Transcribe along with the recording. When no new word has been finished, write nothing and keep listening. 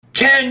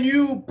Can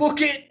you book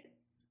it,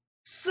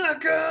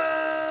 sucker?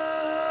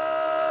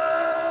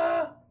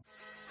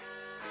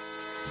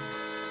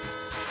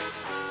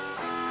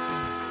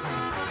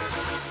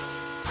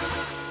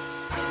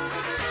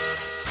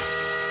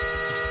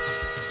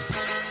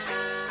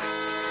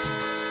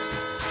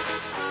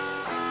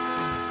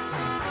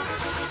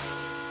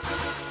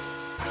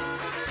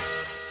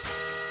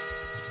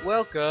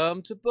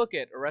 Welcome to Book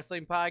It, a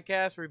wrestling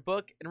podcast where we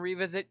book and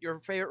revisit your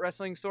favorite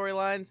wrestling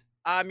storylines.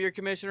 I'm your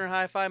commissioner,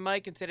 Hi-Fi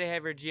Mike, and today I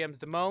have your GMs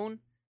Damone,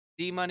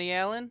 D-Money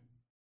Allen,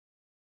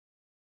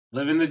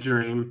 Living the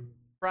dream.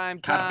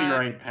 Prime Time,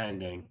 Copyright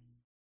pending.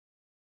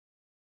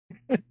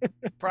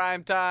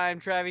 Prime Time,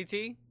 Travie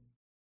T.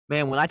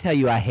 Man, when I tell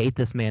you I hate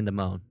this man,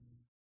 Damone,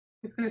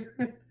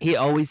 he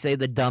always say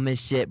the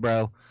dumbest shit,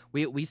 bro.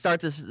 We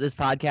start this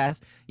podcast.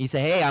 You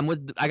say, "Hey,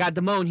 I got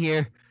Damone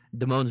here."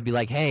 Damone's be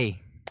like,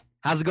 "Hey,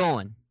 how's it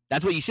going?"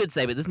 That's what you should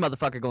say, but this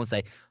motherfucker gonna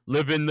say,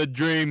 "Living the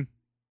dream,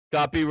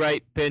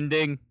 copyright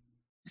pending.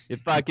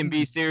 If I can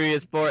be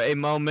serious for a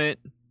moment,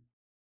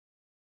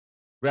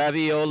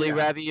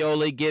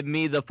 ravioli, give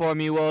me the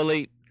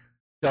formuoli."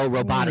 Go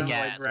robotic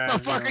ass. What the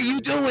fuck are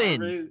you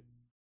doing?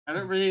 I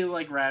don't really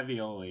like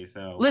ravioli,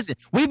 so... Listen,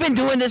 we've been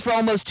doing this for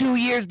almost 2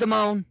 years,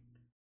 Damone.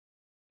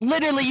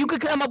 Literally, you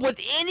could come up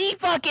with any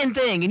fucking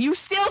thing, and you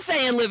still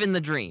saying living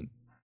the dream.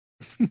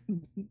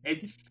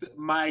 It's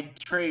my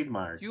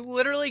trademark. You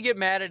literally get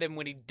mad at him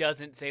when he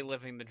doesn't say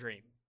living the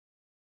dream.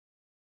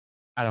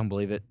 I don't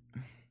believe it.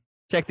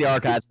 Check the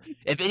archives.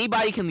 If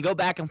anybody can go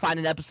back and find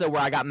an episode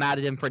where I got mad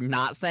at him for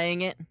not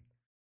saying it,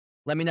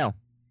 let me know.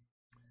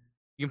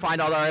 You can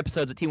find all our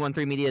episodes at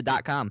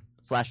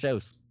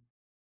t13media.com/shows.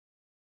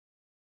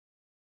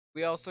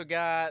 We also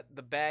got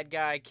the bad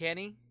guy,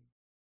 Kenny.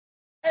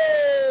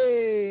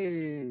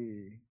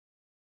 Hey!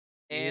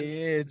 And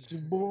it's your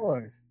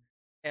boy.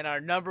 And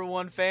our number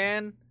one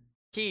fan,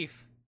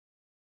 Keith.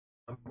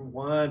 Number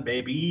one,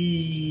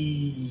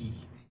 baby.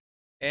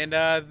 And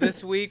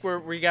this week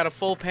we got a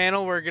full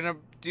panel. We're gonna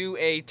do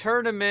a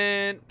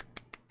tournament.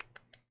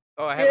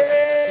 Oh, I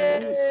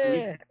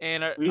haven't.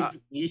 And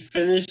we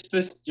finished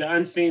this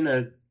John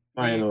Cena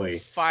finally. We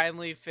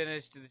finally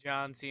finished the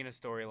John Cena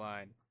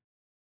storyline.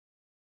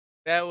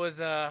 That was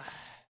a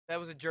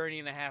journey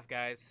and a half,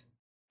 guys.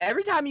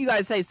 Every time you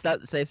guys say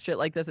shit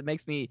like this, it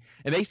makes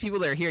people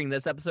that are hearing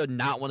this episode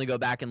not want to go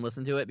back and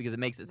listen to it because it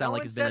makes it sound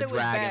like it's been a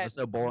drag and it was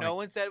so boring. No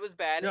one said it was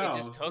bad. No, it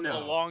just took a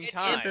long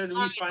time.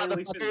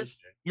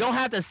 You don't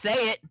have to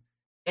say it.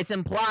 It's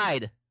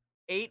implied.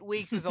 8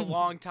 weeks is a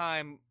long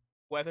time,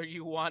 whether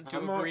you want to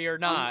agree or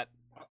not.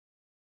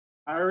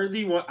 I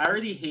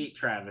already hate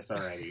Travis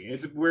already.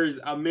 We're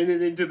a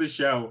minute into the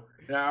show,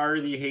 and I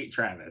already hate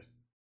Travis.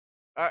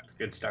 It's a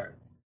good start.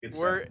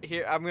 We're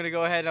here. I'm gonna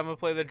go ahead. I'm gonna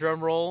play the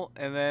drum roll,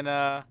 and then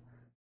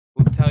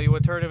we'll tell you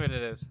what tournament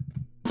it is.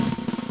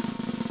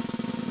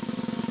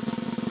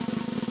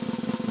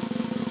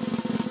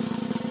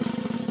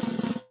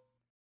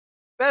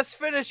 Best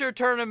finisher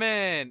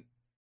tournament.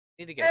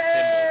 Need to get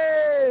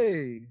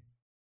Hey!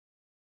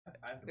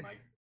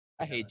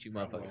 I hate you,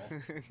 motherfucker.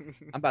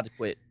 I'm about to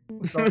quit.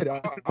 I'm sorry.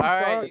 All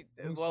right.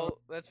 Well,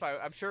 that's fine.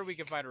 I'm sure we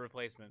can find a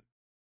replacement.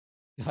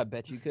 I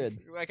bet you could.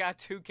 I got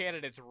 2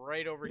 candidates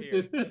right over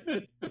here.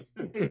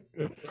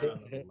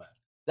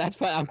 That's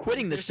fine. I'm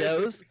quitting the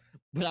shows,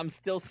 but I'm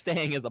still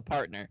staying as a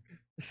partner.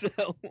 So,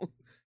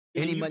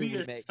 any money we make. Can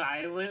you be a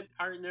silent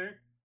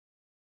partner?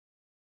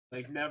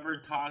 Like, never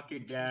talk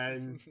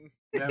again.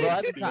 Never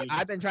Well,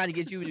 I've been trying to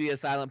get you to be a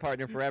silent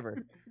partner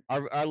forever.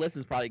 Our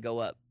listens probably go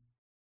up.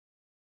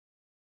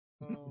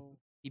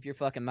 Keep your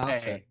fucking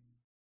mouth shut.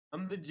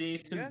 I'm the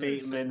Jason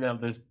Bateman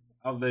of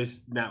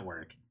this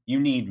network. You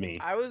need me.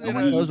 No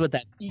one knows what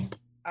that means.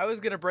 I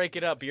was gonna break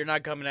it up, but you're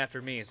not coming after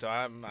me, so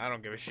I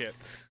don't give a shit.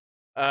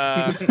 All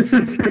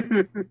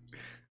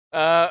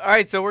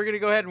right, so we're gonna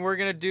go ahead and we're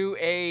gonna do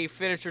a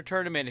finisher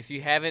tournament. If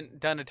you haven't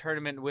done a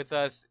tournament with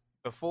us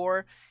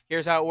before,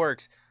 here's how it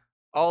works.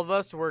 All of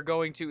us, we're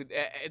going to.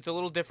 It's a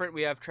little different.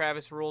 We have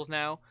Travis rules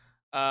now.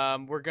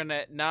 We're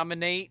gonna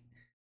nominate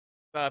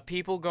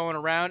people going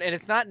around, and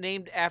it's not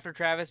named after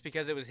Travis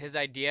because it was his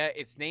idea.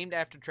 It's named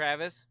after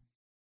Travis.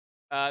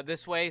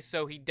 This way,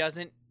 so he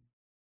doesn't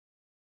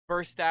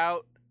burst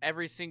out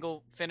every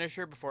single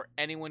finisher before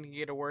anyone can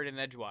get a word in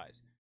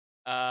edgewise.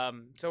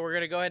 So we're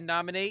going to go ahead and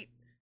nominate.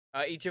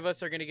 Each of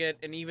us are going to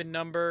get an even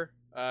number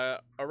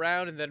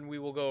around, and then we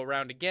will go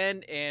around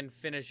again and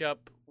finish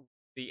up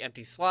the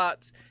empty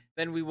slots.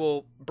 Then we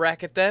will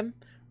bracket them,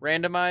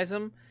 randomize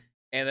them,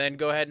 and then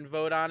go ahead and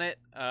vote on it.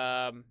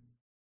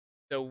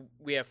 So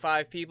we have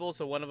 5 people,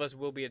 so one of us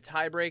will be a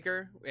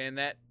tiebreaker, and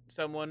that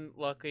someone,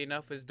 lucky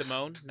enough, is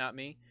Damone, not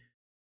me.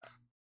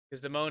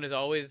 Because Damone is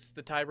always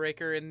the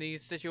tiebreaker in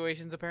these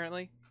situations,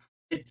 apparently.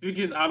 It's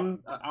because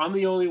I'm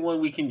the only one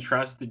we can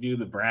trust to do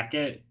the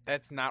bracket.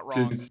 That's not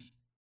wrong.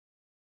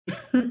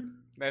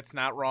 That's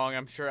not wrong.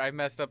 I'm sure I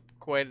messed up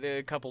quite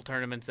a couple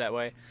tournaments that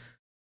way.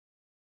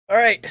 All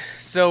right,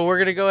 so we're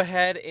gonna go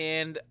ahead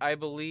and I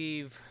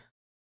believe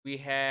we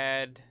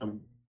had.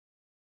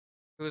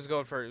 Who's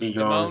going first? Me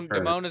going Damone.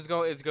 first. Damone is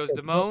going. It goes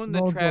Yeah, Damone,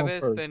 then Damone's going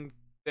Travis, first.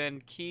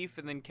 then Keith,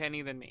 and then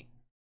Kenny, then me.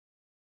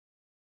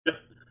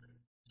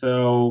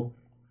 So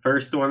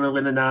first one I'm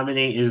going to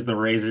nominate is the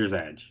Razor's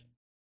Edge.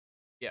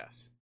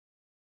 Yes.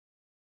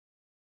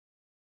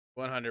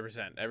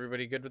 100%.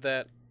 Everybody good with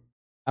that?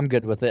 I'm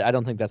good with it. I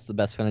don't think that's the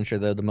best finisher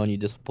though. Damone, you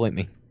disappoint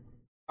me.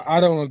 I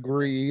don't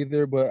agree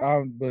either, but go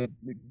ahead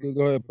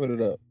and put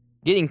it up.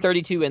 Getting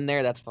 32 in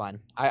there, that's fine.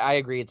 I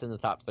agree it's in the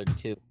top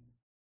 32.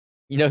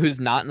 You know who's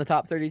not in the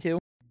top 32?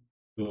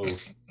 Ooh.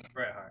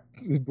 Bret Hart.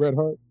 This is Bret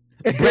Hart.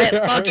 Bret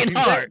fucking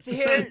Hart.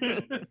 Here-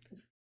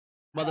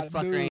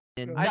 Motherfucker ain't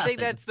in I think nothing.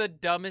 that's the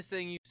dumbest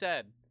thing you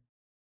said.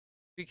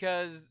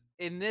 Because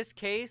in this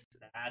case,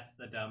 That's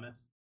the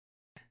dumbest.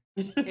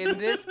 in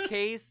this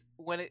case,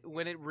 when it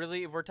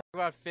really, if we're talking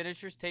about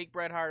finishers, take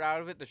Bret Hart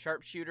out of it. The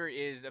sharpshooter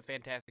is a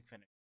fantastic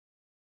finish.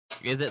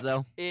 Is it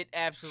though? It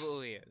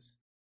absolutely is.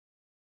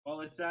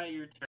 Well, it's not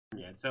your turn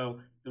yet. So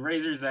the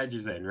Razor's Edge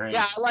is in, right?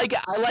 Yeah, I like it.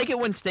 I like it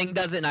when Sting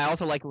does it, and I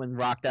also like it when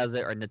Rock does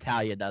it or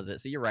Natalia does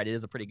it. So you're right, it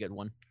is a pretty good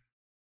one.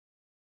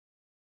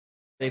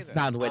 They Hey,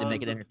 found a way to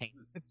make it the- entertaining.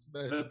 It's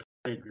nice. The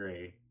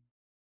pedigree.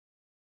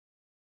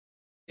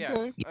 Yes,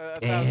 Okay.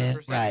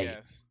 1,000%. Right.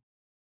 Yes.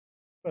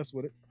 Mess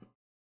with it.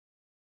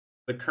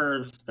 The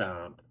curb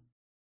stomp.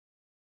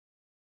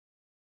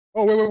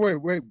 Oh wait.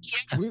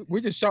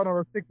 We just shot on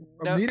our six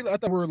No. immediately. I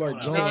thought we were like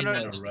Oh, No, going. no, in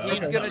a row.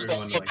 he's I gonna- thought we were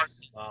going, like,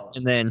 flawless.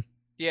 And then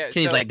Yeah.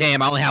 Kenny's so, like,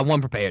 "Damn, I only have one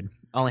prepared.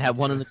 I only have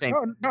one in the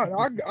chamber." No,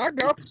 I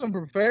got some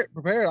prepared.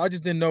 I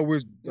just didn't know we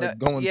was like,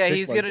 going. yeah, six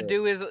he's like gonna that.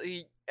 do his.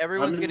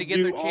 Everyone's I'm gonna gonna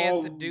get their do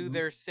chance to all- do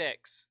their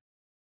 6,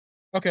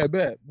 Okay,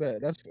 bet.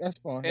 That's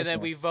fine. and that's then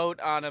fine. we vote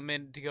on them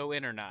in to go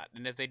in or not.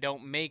 And if they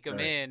don't make them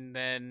Right. in,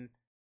 then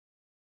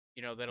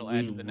that'll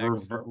add to the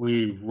next.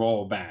 We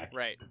roll back.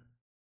 Right.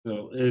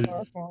 So is Oh,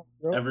 that's fine.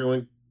 Yep.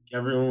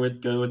 everyone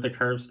would go with the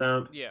curb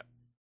stomp? Yeah.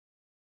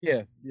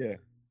 Yeah.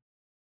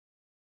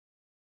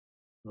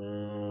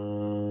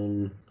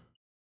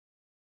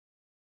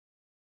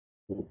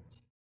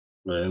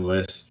 My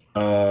list.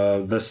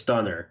 The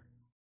stunner.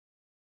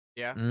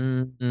 Yeah.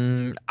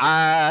 Mm-hmm.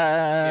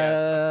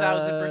 Yes.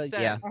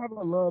 1,000%. Yeah. I have a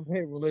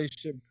love-hate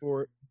relationship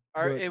for it.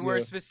 But, And we're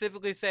yeah.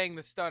 specifically saying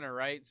the stunner,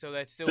 right? So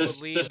that still The,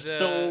 would leave the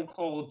Stone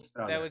Cold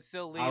Stunner. that would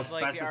still leave I'll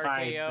like the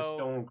specify it's the RKO.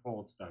 Stone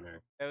Cold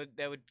Stunner.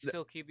 That would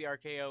still keep the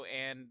RKO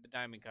and the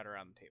diamond cutter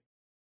on the table.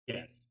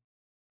 Yes.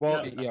 Well, Yeah,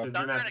 yeah. because they're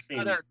stunner not and the a same.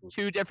 cutter are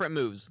two different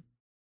moves.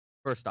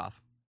 First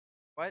off,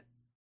 What?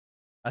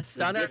 a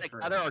stunner and a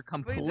different. cutter are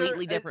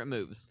completely uh, different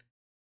moves.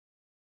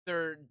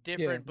 They're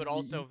different, but y-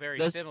 also very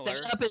The similar.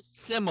 setup is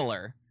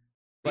similar.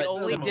 The but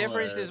only similar,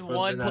 difference is but they're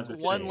one not the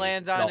one same.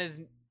 lands on No. is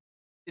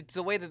it's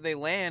the way that they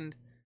land.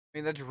 I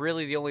mean, that's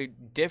really the only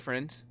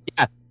difference.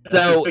 That's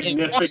So, a in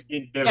significant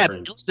Yeah,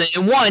 difference.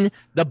 listen, in one,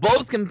 the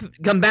both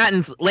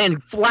combatants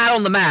land flat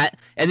on the mat,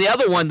 and the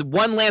other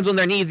one lands on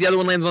their knees, the other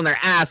one lands on their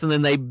ass, and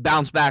then they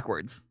bounce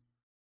backwards.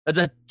 That's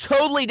a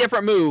totally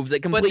different move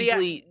that But the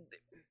completely.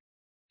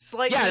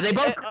 slightly, Yeah, they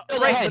both go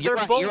right, ahead. but You're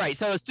they're right. both You're right.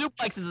 So a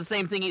suplex is the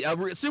same thing. A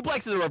suplex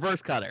is a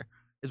reverse cutter,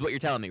 is what you're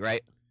telling me,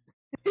 right?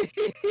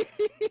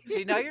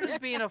 See, now you're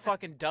just being a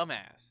fucking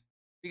dumbass.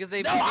 Because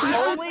the I'm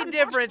only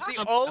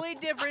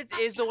difference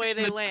is the way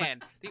they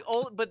land.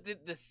 But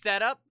the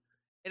setup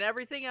and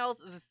everything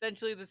else is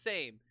essentially the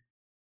same.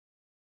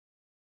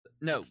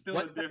 No. It's still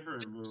a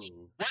different move.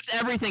 What's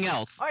everything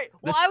else? All right.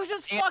 Well, The I was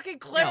just stand- fucking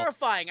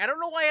clarifying. I don't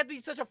know why I have to be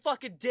such a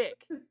fucking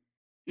dick.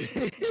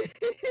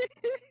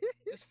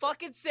 Just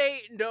fucking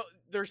say no.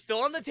 They're still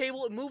on the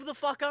table and move the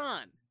fuck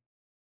on.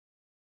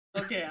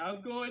 Okay,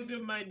 I'll go into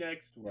my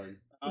next one.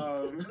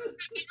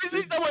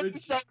 Someone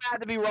so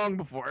bad to be wrong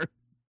before.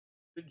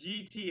 The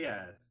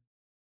GTS.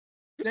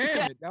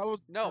 Damn it! That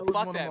was No, that was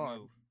fuck one of that mine.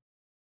 move.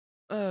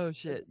 Oh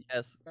shit!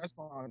 Yes. That's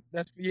fine.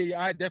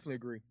 I definitely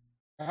agree.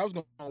 I was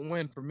gonna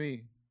win for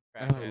me.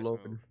 Trash Oh ass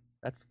lord, move.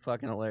 that's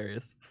fucking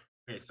hilarious.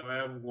 Okay, so I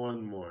have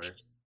one more.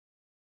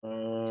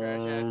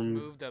 Trash ass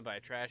move done by a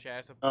trash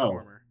ass oh.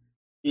 performer.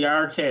 The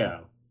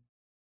RKO.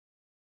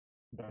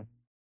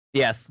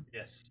 Yes.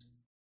 Yes.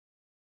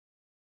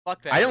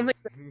 Fuck that. I don't move.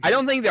 I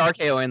don't think the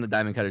RKO and the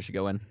Diamond Cutter should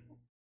go in.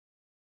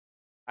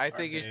 I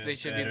think RKO they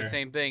should be the better.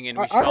 same thing, and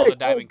I- we should I call it a think-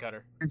 diamond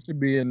cutter. It should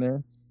be in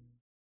there.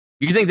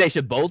 You think they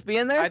should both be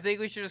in there? I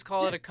think we should just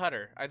call it a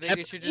cutter. I think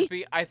it should just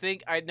be. I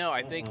think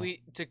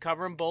we to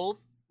cover them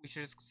both. We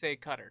should just say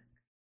cutter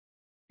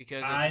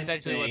because I it's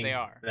essentially what they think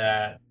are.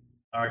 That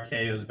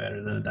RKO is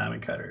better than a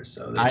diamond cutter,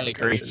 so I this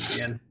agree. shouldn't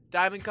be in.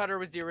 Diamond cutter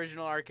was the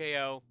original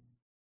RKO.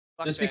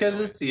 Fuck Just that because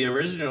noise. it's the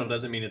original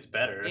doesn't mean it's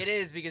better. It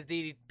is because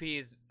DDP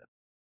is.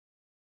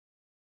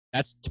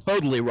 That's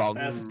totally wrong.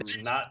 That's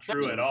not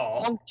true at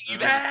all. Funky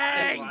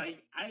Bang!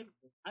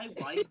 I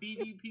like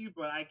DDP,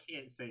 but I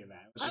can't say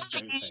that. I With a like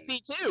straight face.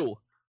 DDP too.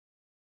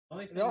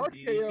 Only thing The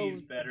DDP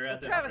is RKO better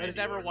at than Travis has Randy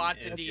never Orton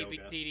watched a is DDP,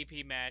 yoga.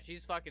 DDP match.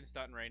 He's fucking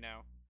stunting right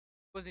now.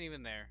 Wasn't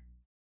even there.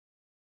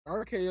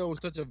 RKO was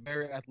such a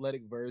very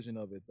athletic version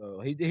of it,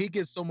 though. He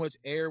gets so much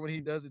air when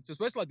he does it, too.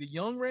 Especially like the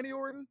young Randy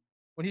Orton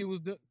when he was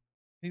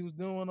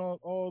doing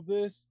all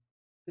this.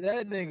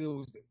 That nigga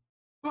was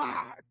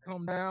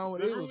come down.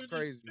 It Remember was when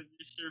crazy. his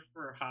finisher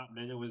for a hot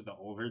minute was the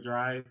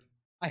overdrive?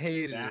 I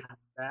hated it.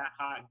 That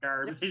hot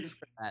garbage.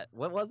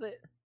 What was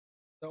it?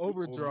 The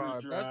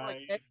overdrive. That's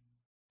like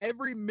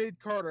every mid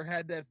Carter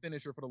had that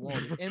finisher for the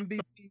longest. MVP,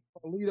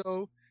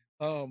 Polito,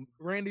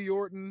 Randy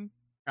Orton,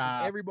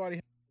 everybody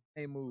had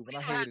the same move, and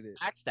I hated it.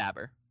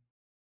 Backstabber.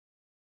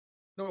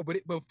 No, but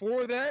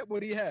before that,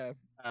 what did he have?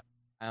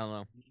 I don't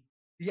know.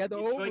 He had the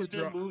It's like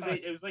overdrive. the move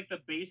it was like the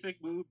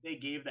basic move they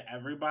gave to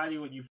everybody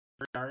when you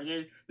first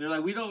started. They're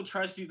like, we don't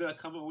trust you to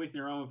come up with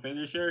your own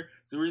finisher,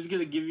 so we're just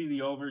gonna give you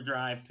the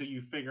overdrive till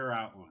you figure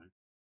out one.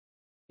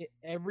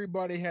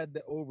 Everybody had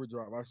the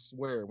overdrive. I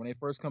swear, when they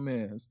first come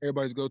in, it's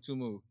everybody's go-to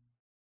move.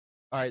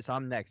 All right, so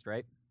I'm next,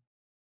 right?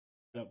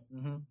 Yep.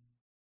 Mm-hmm.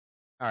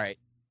 All right.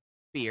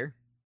 Spear.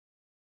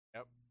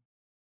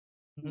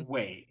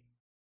 Wait.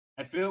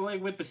 I feel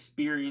like with the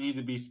spear you need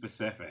to be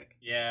specific.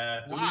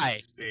 Yeah. who's Why?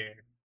 Spear?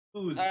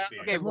 Who's Okay,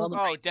 Spear? Roman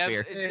Oh, Reigns spear.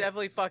 it's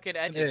definitely fucking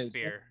Edge's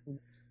spear.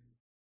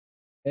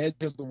 Edge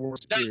is the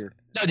worst spear.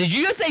 No, did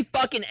you just say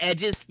fucking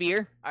Edge's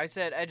spear? I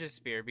said Edge's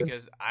spear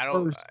because I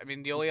don't. I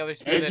mean, the only other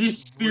spear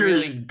Edge's that's spear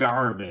really, is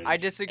garbage. I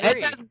Edge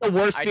disagree. has the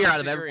worst I spear out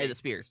of disagree. every of the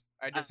spears.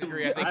 I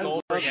disagree. I think I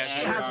Goldberg love has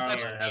Edge, the worst Goldberg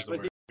spear. has the but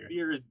worst his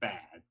spear is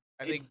bad.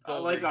 I think It's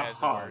Goldberg like a has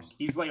the hug. worst.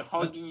 He's like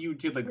hugging you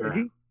to the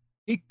ground.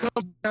 He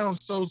comes down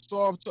so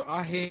soft. So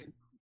I hate.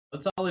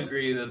 Let's all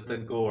agree that the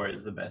Gore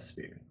is the best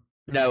spear.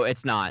 No,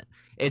 it's not.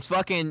 It's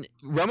fucking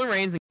Roman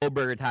Reigns and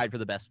Goldberg are tied for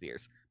the best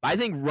spears. But I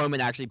think Roman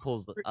actually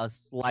pulls a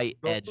slight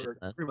edge.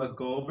 Goldberg. But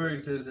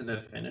Goldberg's isn't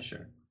a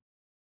finisher.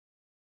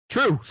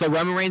 True. So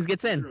Roman Reigns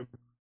gets in. True.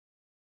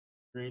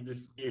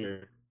 Reigns'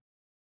 spear.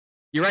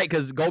 You're right,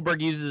 because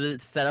Goldberg uses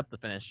it to set up the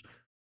finish.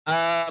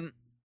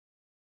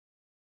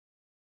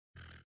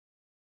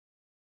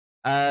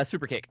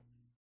 Super kick.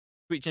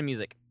 Sweet chin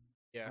music.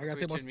 Yeah, I gotta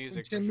take my switching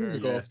music for chin sure.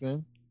 music Yeah. off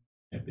then.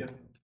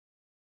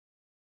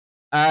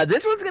 Yep.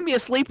 This one's gonna be a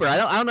sleeper. I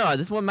don't know.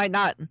 This one might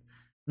not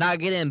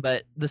get in,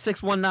 but the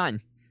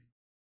 619.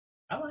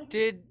 I like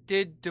it.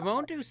 Did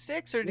Damone do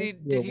 6 or That's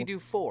did he doable. do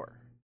 4?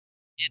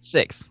 It's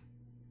 6.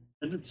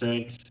 I did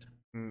 6.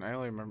 I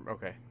only remember.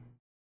 Okay.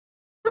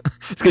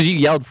 It's because you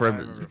yelled I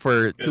remember.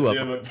 for Because two of you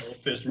them. have a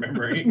goldfish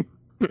memory.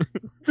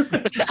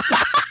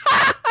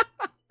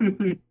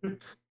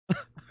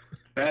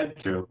 Bad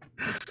joke.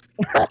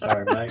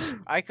 Sorry, Mike.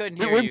 I couldn't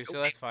We- hear we- you,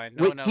 so that's fine.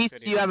 No one else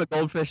could you hear. have a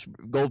goldfish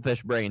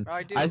brain.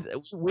 I do.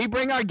 We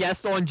bring our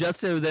guests on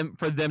just for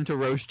them to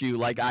roast you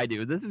like I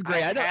do. This is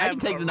great. I can have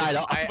take the night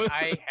off.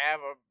 I have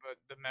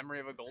the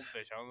memory of a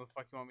goldfish. I don't know what the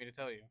fuck you want me to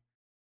tell you.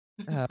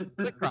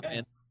 Quit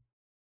crying.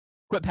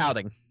 Quit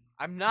pouting.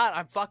 I'm not.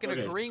 I'm fucking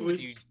Okay, agreeing with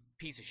sweet. you,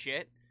 piece of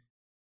shit.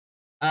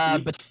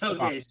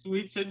 Okay,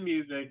 sweet chin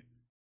music.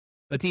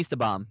 Batista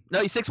bomb.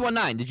 No,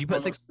 619. Did you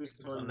put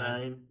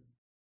 619.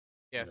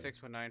 Yeah, Okay.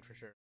 619 for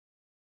sure.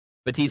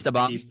 Batista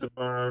bomb? Batista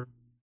bomb.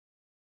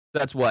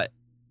 That's what.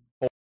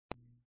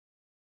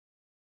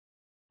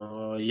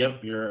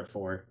 Yep, you're at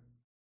 4.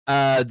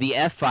 The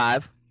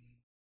F5.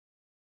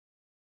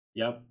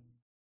 Yep.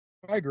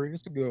 I agree.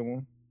 It's a good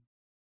one.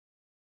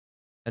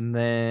 And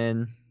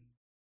then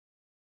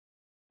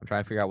I'm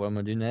trying to figure out what I'm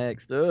gonna do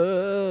next.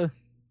 Oh,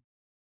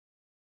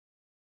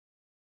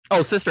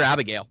 Sister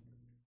Abigail.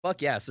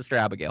 Fuck yeah, Sister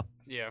Abigail.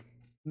 Yeah.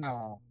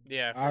 Nah,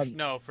 Yeah. I-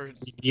 For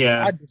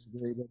Yeah. I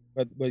disagree.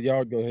 But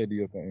y'all go ahead and do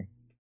your thing.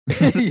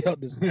 Y'all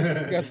disagree.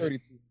 We got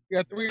 32.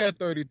 We got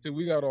 32.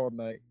 We got all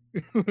night.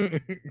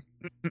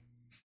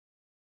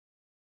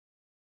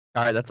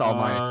 All right, that's all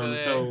mine. Alright, so, Um,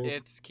 then so-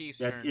 it's Keith's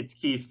Yes, turn. it's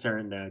Keith's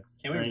turn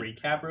next. Can we right?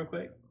 recap real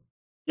quick?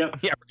 Yep.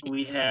 Yeah.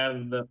 We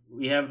have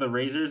the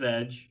Razor's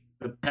Edge,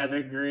 the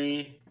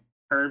Pedigree,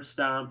 Herb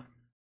Stomp,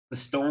 the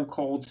Stone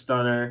Cold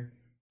Stunner,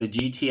 the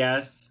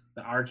GTS,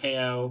 the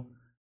RKO,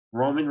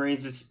 Roman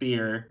Reigns'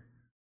 Spear,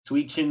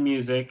 Sweet Chin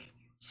Music,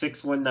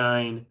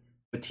 619,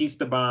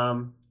 Batista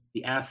Bomb,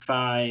 the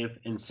F5,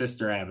 and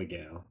Sister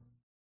Abigail.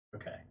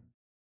 Okay.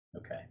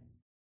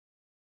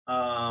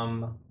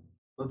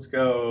 Let's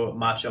go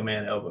Macho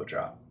Man elbow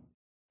drop.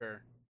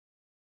 Sure.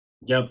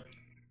 Yep.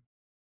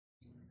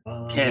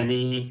 Um,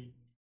 Kenny.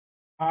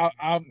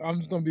 I'm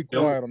just gonna be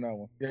quiet on that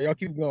one. Yeah, y'all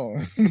keep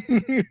going. Y'all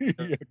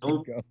keep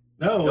Don't- going.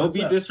 No, Don't what's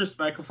be up?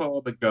 disrespectful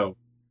of the GOAT.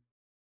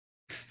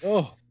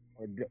 Oh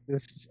my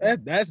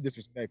God, that's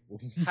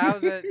disrespectful.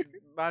 How's it?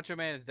 Macho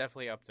Man is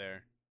definitely up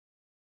there.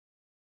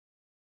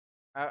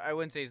 I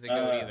wouldn't say he's the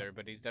GOAT either,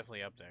 but he's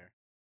definitely up there.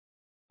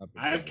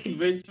 I've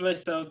convinced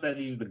myself that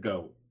he's the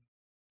GOAT.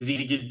 Because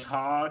he could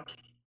talk,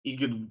 he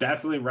could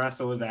definitely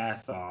wrestle his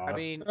ass off. I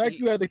mean, Like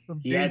you had to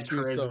he had convince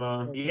yourself.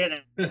 charisma. He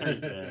had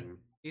everything.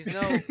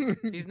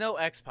 he's no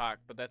X-Pac,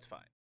 but that's fine.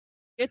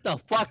 Get the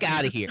fuck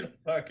out of here.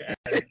 Okay.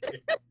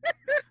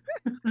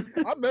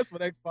 I mess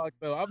with X-Pac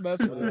though. I mess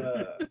with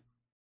it.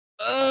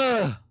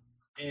 Ugh.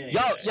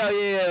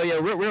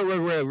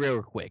 Yo,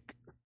 real quick.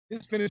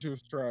 His finisher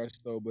was trash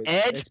though. But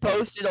Edge X-Pac-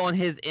 posted on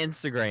his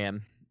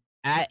Instagram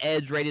at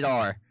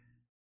EdgeRatedR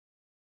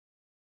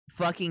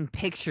fucking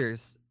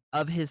pictures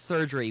of his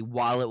surgery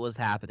while it was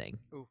happening.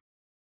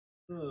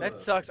 That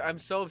sucks. I'm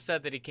so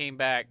upset that he came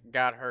back,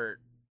 got hurt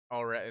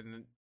All right.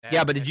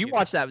 Yeah, but did you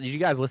watch that? Did you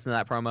guys listen to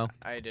that promo?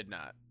 I did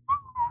not.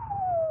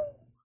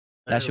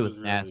 That shit was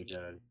really nasty.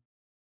 good.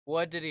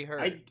 What did he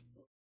hurt?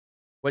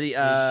 What do you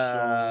shoulders,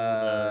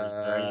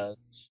 right?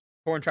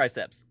 torn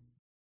triceps.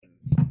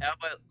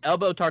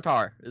 Elbow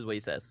tartar is what he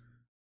says.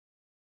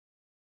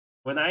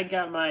 When I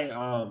got my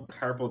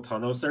carpal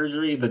tunnel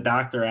surgery, the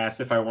doctor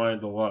asked if I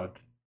wanted to look.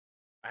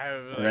 I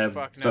was like,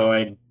 fuck no. So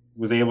I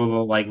was able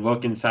to like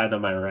look inside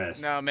of my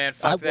wrist. No, man,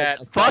 fuck that.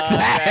 Fuck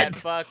that.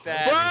 Fuck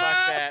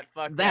that.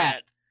 Fuck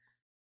that.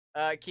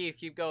 Keith,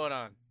 keep going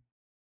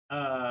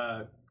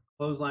on.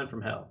 Clothesline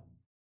from Hell.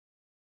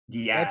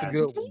 Yeah, That's a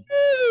good one.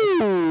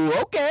 Ooh,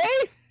 okay.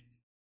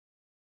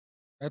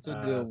 That's a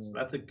good one.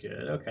 That's a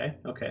good. Okay.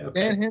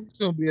 Dan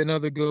Henson will be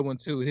another good one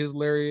too. His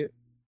lariat.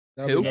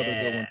 That'll be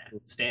another good one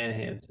too. Stan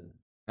Hansen.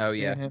 Oh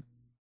yeah.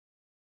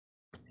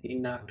 He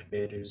knocked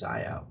Vader's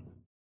eye out.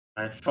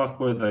 I fuck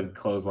with a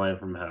clothesline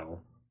from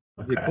Hell.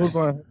 Okay. Yeah,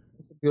 clothesline.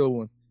 That's a good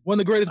one. One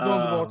of the greatest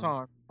bones of all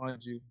time,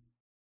 mind you.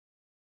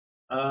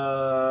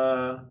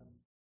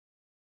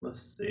 Let's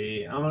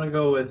see. I'm gonna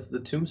go with the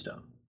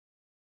Tombstone.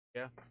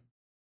 Yeah.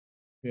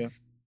 Yeah.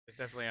 It's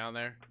definitely on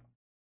there.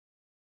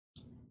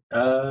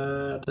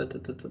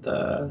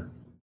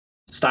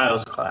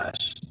 Styles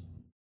Clash.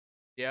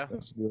 Yeah.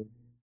 That's good.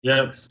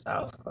 Yep.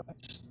 Styles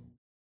Clash.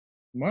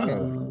 Mine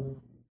are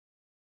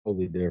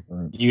totally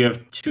different. You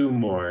have two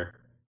more.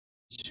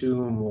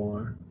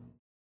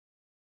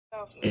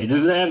 It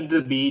doesn't have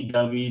to be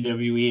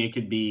WWE. It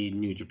could be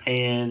New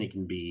Japan. It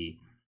can be.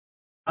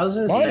 I was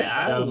gonna say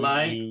I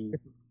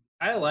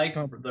like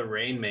W. the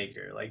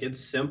Rainmaker. Like it's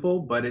simple,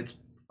 but it's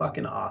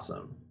fucking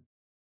awesome.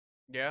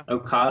 Yeah.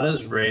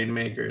 Okada's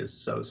Rainmaker is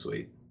so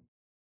sweet.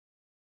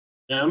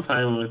 Yeah, I'm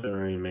fine with the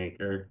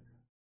Rainmaker.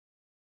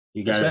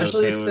 You guys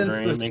Especially okay with since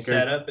Rainmaker? the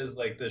setup is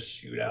like the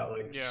shootout.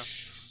 Like Yeah.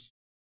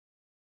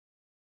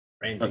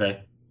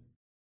 Rainmaker.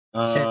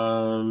 Okay.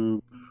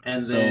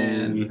 And so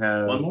then we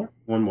have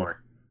one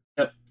more.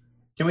 Yep.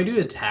 Can we do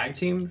a tag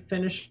team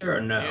finisher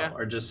or no? Yeah.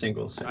 Or just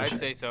singles finisher? I'd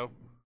say so.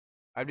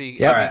 I'd be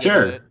Yeah, good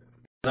sure. with it.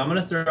 I'm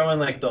gonna throw in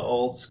like the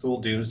old school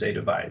Doomsday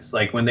device,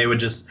 like when they would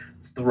just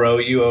throw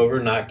you over,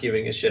 not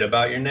giving a shit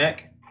about your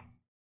neck.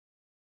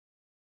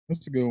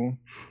 That's a good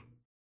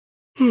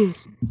one.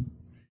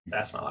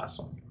 That's my last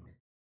one.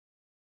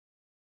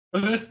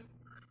 Okay.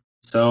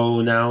 So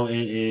now it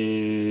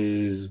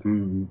is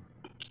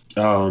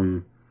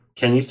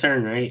Kenny's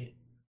turn, right?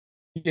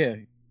 Yeah.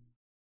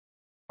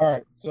 All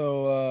right.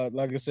 So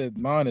like I said,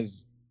 mine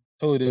is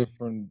totally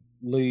different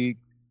league.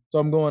 So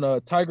I'm going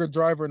Tiger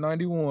Driver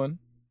 91.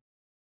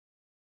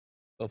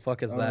 The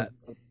fuck is that?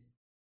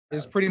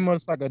 It's pretty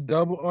much like a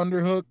double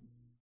underhook,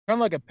 kind of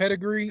like a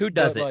pedigree. Who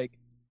does but, it? Like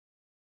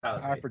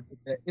I forget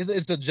that. It's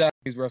a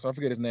Japanese wrestler. I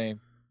forget his name,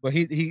 but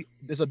he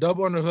it's a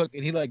double underhook,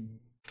 and he like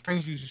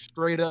brings you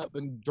straight up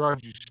and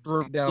drives you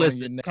straight down.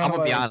 Listen, I'm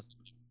gonna be honest.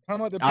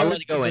 Kind of like the I'll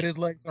let it go but in. his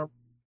legs are.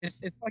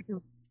 It's like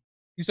his.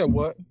 You said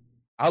what?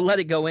 I'll let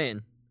it go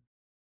in.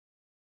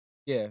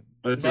 Yeah.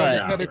 Let's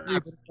But- see.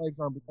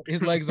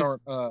 His legs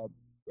aren't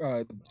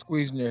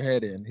squeezing your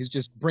head in. He's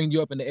just bring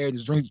you up in the air,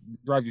 just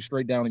drive you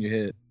straight down on your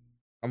head.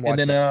 I'm And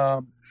watching.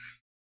 then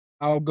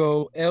I'll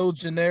go El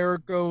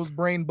Generico's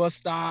Brain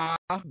Buster,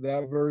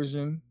 that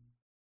version.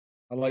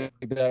 I like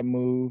that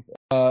move.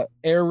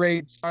 Air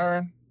Raid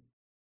Siren.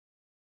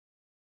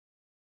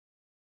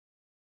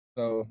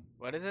 So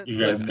What is it? You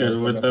guys good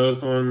with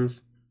those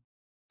ones?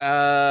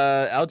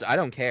 I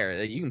don't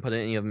care. You can put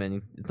any of them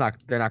in. It's not.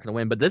 They're not gonna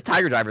win. But this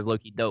Tiger Driver is low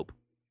key dope.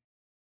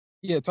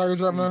 yeah, Tiger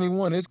Driver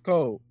 91 is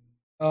cold.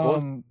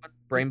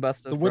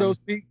 Brainbuster. The Widow's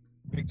Peak,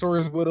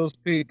 Victoria's Widow's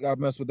Peak. I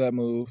mess with that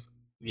move.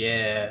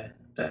 Yeah,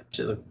 that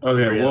should look.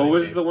 Okay, really what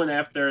was good. the one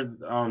after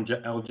El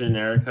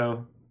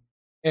Generico?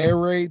 Air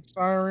Raid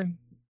Siren.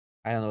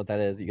 I don't know what that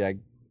is. You got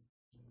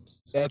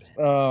That's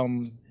like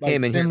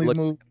Came in here Finley's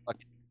looking move.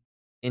 fucking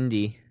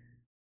indie.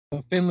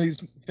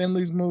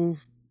 Finley's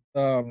move.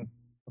 I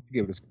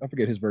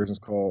forget his version's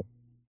called.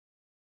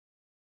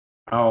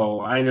 Oh,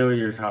 I know what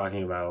you're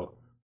talking about.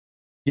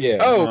 Yeah.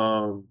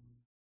 Oh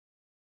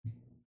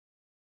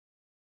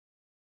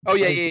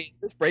yeah.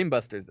 This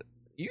Brainbusters.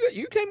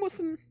 You came with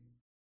some.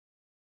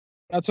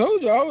 I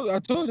told you I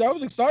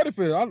was excited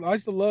for it. I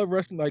used to love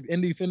wrestling like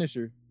indie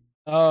finisher.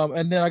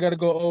 And then I got to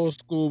go old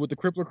school with the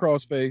Crippler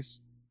Crossface.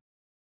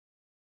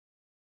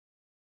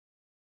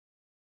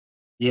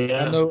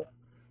 Yeah.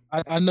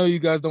 I know you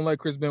guys don't like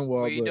Chris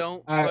Benoit. We but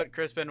don't I, put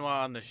Chris Benoit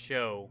on the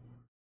show.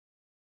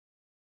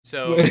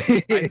 So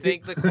I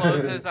think the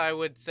closest I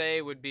would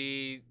say would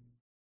be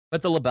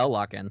Put the label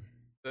lock in.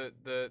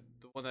 the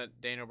one that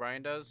Daniel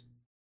Bryan does.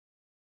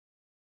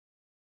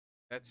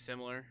 That's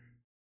similar.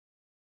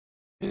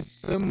 It's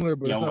similar,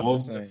 but Yeah, it's not well,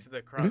 the same.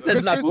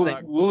 That's not We'll,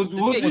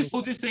 the same.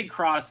 we'll just say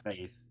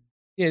crossface.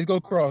 Yeah, it's go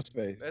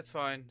Crossface. That's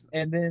fine.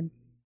 And then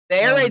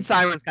The air raid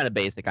siren's kind of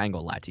basic. I ain't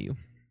gonna lie to you.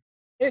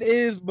 it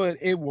is, but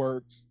it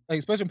works. Like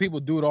especially when people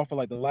do it off of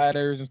like the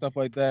ladders and stuff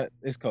like that.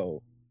 It's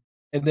cold.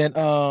 And then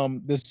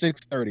the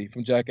 630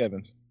 from Jack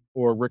Evans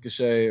or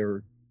Ricochet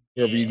or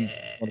whoever you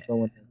want to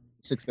throw in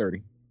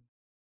 630.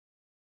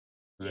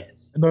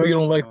 Yes. I know you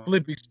don't like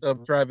flippy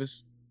stuff,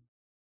 Travis.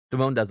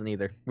 Damone doesn't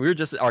either. We were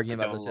just arguing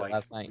about this shit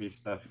last night.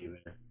 Stuff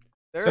either.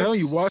 Tell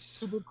you, watch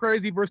Super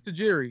Crazy versus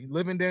Tajiri.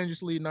 Living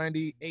Dangerously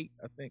 98,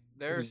 I think.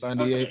 There's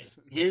 98. Okay,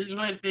 here's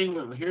my thing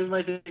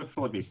with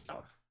flippy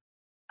stuff.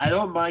 I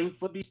don't mind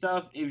flippy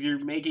stuff if you're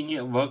making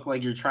it look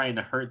like you're trying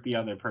to hurt the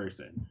other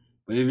person.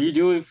 But if you're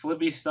doing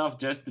flippy stuff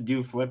just to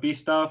do flippy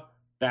stuff,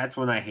 that's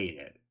when I hate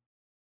it.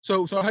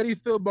 So how do you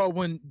feel about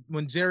when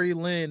Jerry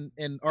Lynn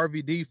and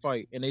RVD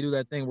fight and they do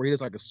that thing where he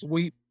does like a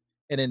sweep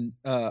and then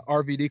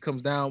RVD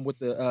comes down with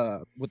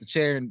the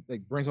chair and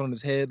like brings it on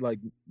his head like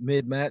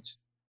mid match?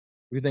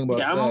 What do you think about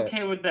that? Yeah, I'm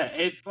okay with that.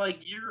 If like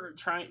you're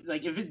trying,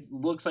 like if it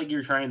looks like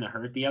you're trying to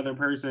hurt the other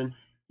person,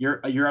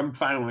 I'm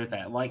fine with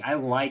that. Like I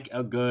like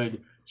a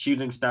good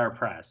shooting star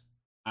press.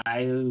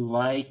 I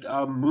like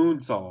a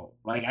moonsault.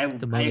 Like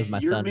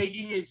if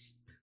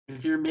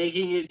you're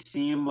making it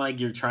seem like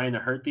you're trying to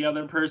hurt the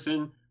other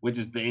person, which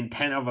is the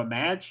intent of a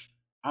match,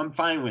 I'm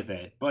fine with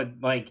it. But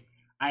like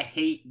I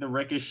hate the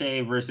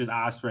Ricochet versus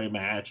Ospreay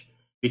match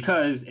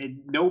because at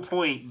no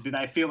point did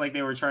I feel like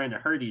they were trying to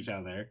hurt each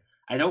other.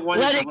 I don't want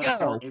Let it it to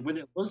go. look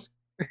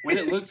when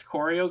it looks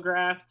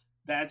choreographed.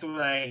 That's when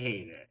I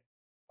hate it.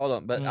 Hold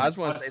on, but I just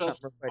want to say something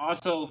real quick.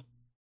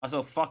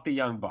 Also, fuck the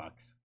Young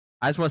Bucks.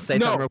 I just want to say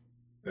something real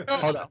quick.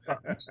 Hold up.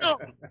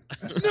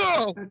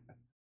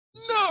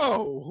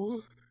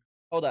 No.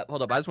 Hold up.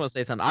 I just want to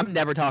say something. I'm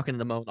never talking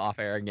to Damone off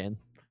air again.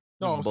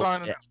 No, I'm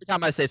signing. Every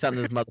time I say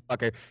something to this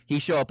motherfucker, he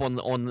show up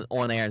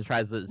on air and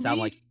tries to sound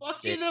like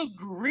fucking shit.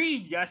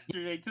 agreed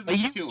yesterday to the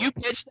You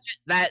pitched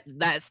that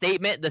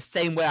statement the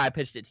same way I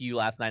pitched it to you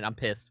last night. I'm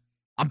pissed.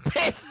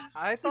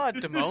 I thought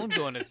Damone's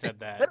the one that said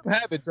that. Let him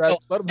have it,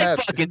 Travis. Let him have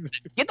it.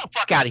 Get the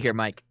fuck out of here,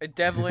 Mike. I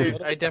definitely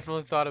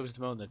thought it was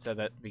Damone that said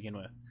that to begin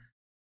with.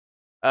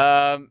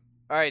 All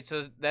right,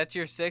 so that's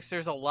your 6.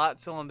 There's a lot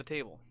still on the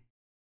table.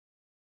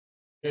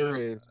 There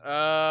is.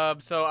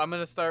 So I'm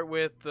gonna start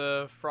with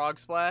the Frog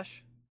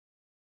Splash.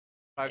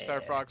 5-star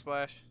Frog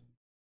Splash.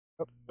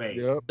 Wait.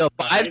 Yep. The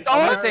 5-star?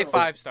 I'm gonna say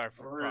 5-star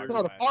for Frog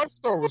No, the Splash.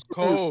 5-star was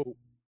cold.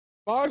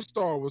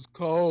 5-star was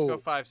cold.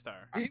 Let's go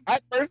 5-star. I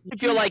personally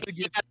feel like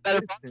he had a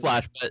better Frog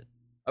Splash, but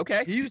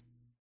okay. He used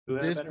Who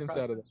had a better distance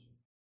out of that.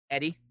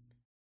 Eddie.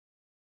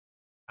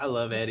 I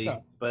love Eddie, Yeah.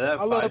 but that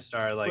I love-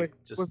 5-star, like like,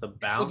 just was- the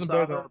bounce wasn't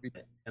off better of than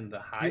it and the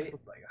height,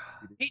 like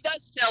He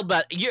does sell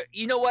better.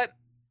 You know what?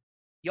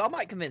 Y'all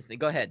might convince me.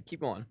 Go ahead. Keep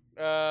going.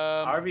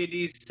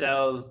 RVD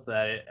sells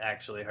that it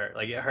actually hurt.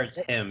 Like it hurts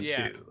him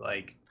Yeah. too.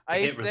 Like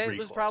That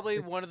was probably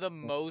one of the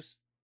most,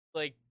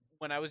 like,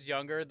 when I was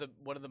younger,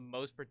 one of the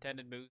most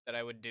pretended moves that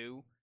I would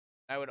do.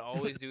 I would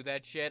always do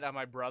that shit on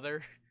my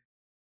brother.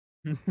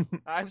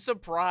 I'm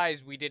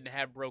surprised we didn't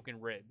have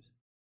broken ribs.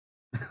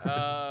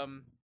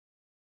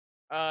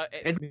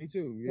 Me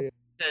too. Yeah.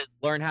 To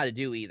learn how to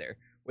do either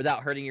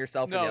without hurting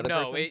yourself or the other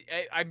person.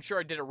 I'm sure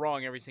I did it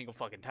wrong every single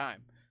fucking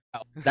time.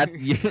 Oh, that's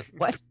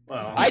what?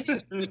 Well, I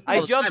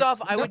the jumped time.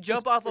 off. I would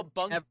jump off a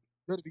bunk.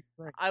 Gotta be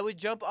frank. I would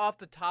jump off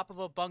the top of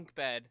a bunk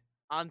bed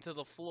onto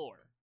the floor.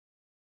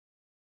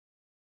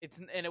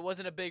 And it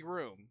wasn't a big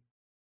room.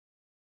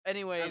 I'm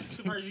Anyways,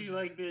 surprised you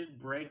didn't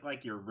break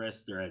your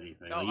wrist or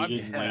anything. No, Like, you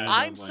didn't land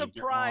I'm on, your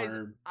surprised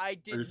arm I or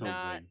did not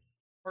something.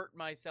 hurt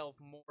myself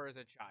more as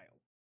a child.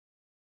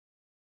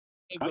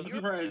 I'm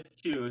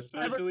surprised too,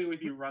 especially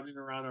with you running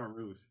around on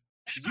roofs.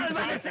 Did you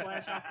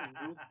splash off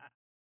the roof?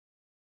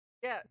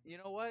 Yeah, you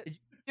know what? Did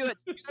you do it?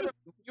 You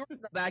were in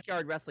the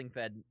backyard wrestling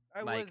fed.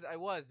 Mike. I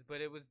was, but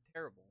it was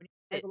terrible.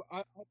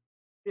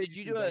 Did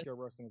you do it?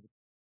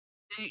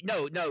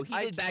 No, he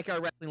did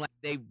backyard wrestling like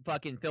they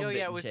fucking filmed it.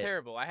 Yeah, it and was shit.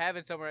 terrible. I have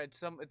it somewhere.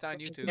 It's on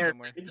YouTube There-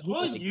 somewhere. It's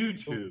on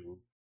YouTube.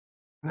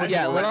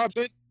 Yeah,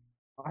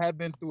 I have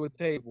been through a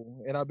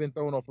table and I've been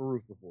thrown off a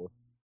roof before.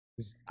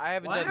 I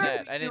haven't why done are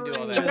that. we I didn't do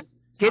all doing that.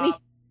 Kenny?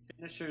 top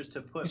finishers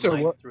to put So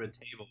Mike what? through a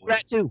table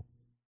That with. too.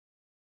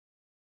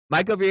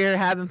 Mike over here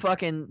having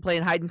fucking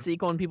playing hide and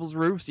seek on people's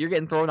roofs. You're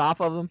getting thrown off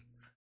of them.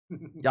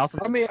 Y'all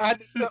some I mean, I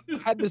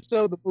had to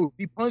sell the move.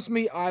 He punched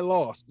me, I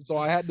lost. So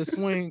I had to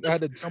swing, I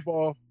had to jump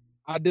off.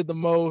 I did the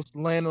most,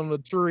 land on the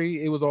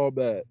tree. It was all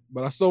bad.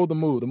 But I sold the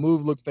move. The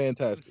move looked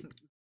fantastic.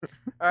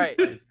 All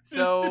right.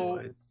 So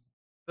Boys.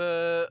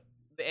 the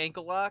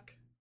ankle lock.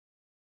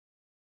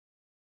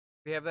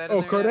 We have that. In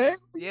Oh, there Kurt yet? Angle?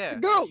 Yeah.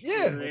 Go,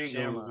 yeah.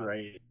 That was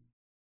right.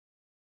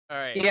 All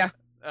right. Yeah,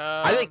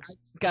 I think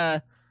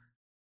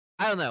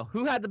I don't know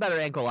who had the better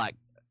ankle lock,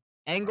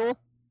 Angle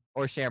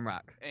or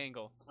Shamrock.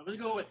 Angle. I'm gonna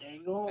go with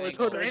Angle,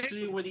 Angle.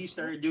 especially when he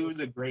started doing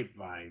the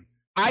grapevine.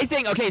 I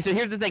think okay. So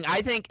here's the thing.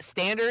 I think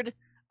standard.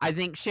 I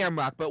think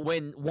Shamrock, but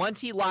once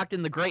he locked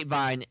in the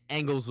grapevine,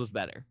 Angles was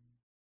better.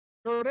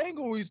 Kurt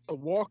Angle used to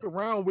walk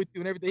around with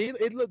you and everything.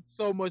 It looked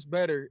so much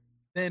better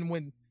than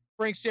when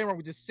Frank Shamrock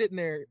was just sitting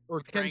there or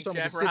Ken Frank Shamrock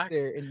would just sit Shamrock?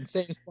 there in the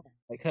same spot.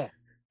 Like,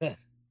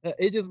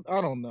 it just,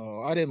 I don't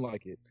know. I didn't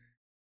like it.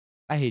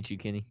 I hate you,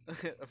 Kenny.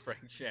 Frank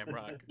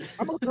Shamrock.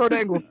 I'm a Kurt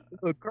Angle.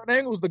 Look, Kurt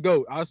Angle's the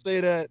GOAT. I'll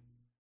say that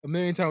a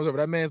million times over.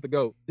 That man's the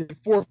GOAT. The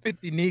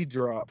 450 knee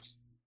drops.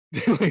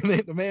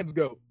 The man's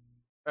GOAT.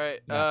 All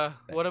right. No,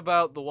 What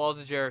about the Walls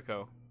of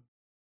Jericho?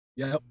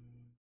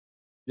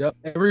 Yep.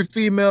 Every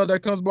female that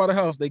comes by the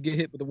house, they get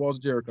hit with the walls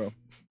of Jericho.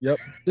 Yep,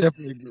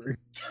 definitely agree.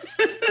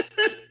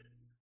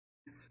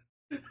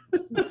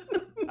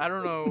 I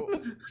don't know.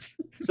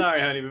 Sorry,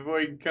 honey. Before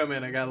you can come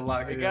in, I gotta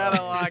lock it. I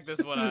gotta lock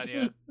this one on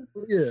you.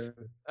 Yeah.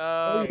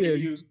 Yeah,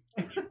 you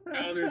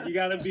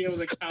gotta be able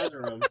to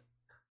counter them.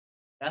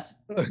 That's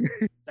a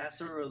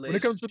relationship. When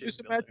it comes to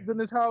fishing matches in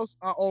this house,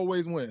 I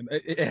always win.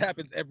 It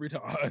happens every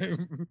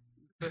time.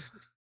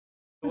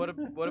 What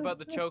about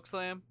the choke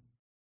slam?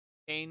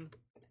 Kane?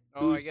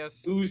 Oh, I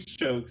guess. Who's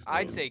chokes?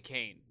 I'd say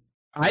Kane.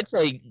 I'd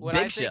say When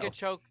Big I think Show. of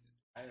choke,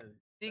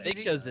 Big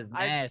Show's is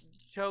nasty.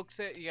 Chokes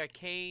it. You got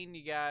Kane.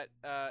 You got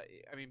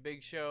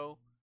Big Show.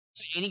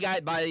 Any guy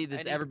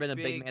that's Any ever been a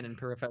big big- man in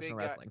professional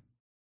guy. wrestling.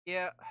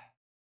 Yeah.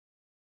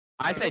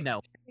 I say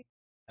no.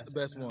 That's the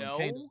best one. No?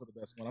 Kane's for the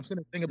best one. I'm saying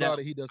the thing about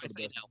it, he does I for the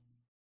say best. no.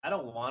 I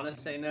don't want to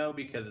say no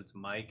because it's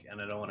Mike and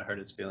I don't want to hurt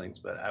his feelings,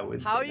 but I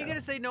would. How say are you no.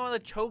 gonna say no on the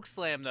choke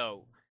slam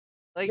though?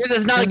 Like, Because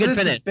it's not a good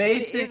It's finish.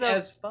 basic It is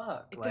as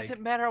fuck. it Like,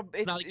 doesn't matter. How,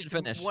 not a good it's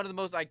finish. one of the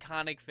most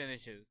iconic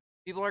finishes.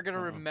 People are gonna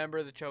Uh-huh.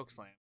 remember the choke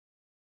slam.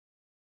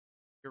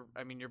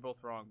 You're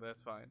both wrong, but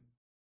that's fine.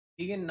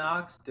 Tegan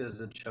Knox does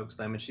a choke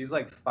slam and she's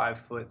like 5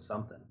 foot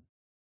something.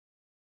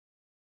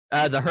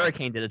 The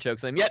Hurricane did a choke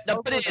slam. Yep,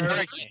 no, put it in Hurricane.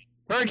 Hurricane.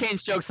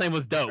 Hurricane's choke slam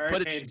was dope.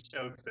 Put it. Hurricane's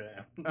choke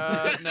slam.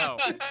 No.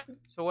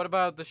 So what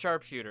about the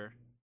sharpshooter?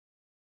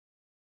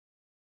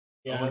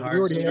 Yeah, Owen we Hart's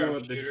already sharpshooter. know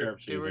what the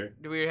sharpshooter.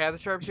 Do we have the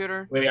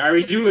sharpshooter? Wait, are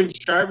we doing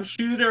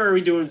sharpshooter or are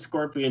we doing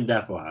Scorpion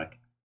Deathlock?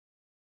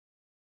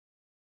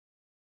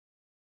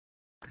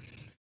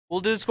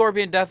 We'll do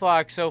Scorpion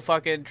Deathlock. So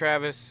fucking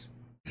Travis.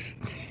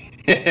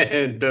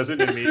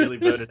 Doesn't immediately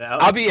vote it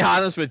out. I'll be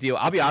honest with you.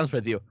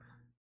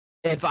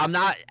 If I'm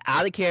not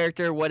out of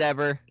character,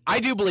 whatever, I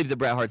do believe that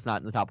Bret Hart's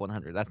not in the top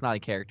 100. That's not a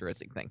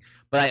characteristic thing,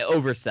 but I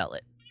oversell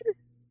it.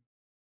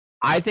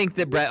 I think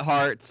that Bret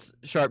Hart's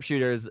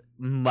sharpshooter is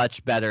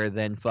much better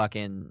than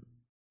fucking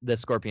the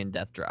Scorpion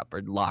Death Drop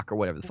or Lock or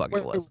whatever the fuck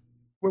it was.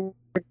 Wait.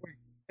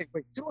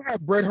 You don't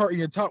have Bret Hart in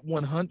your top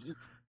 100?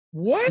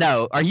 What?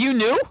 No, are you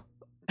new?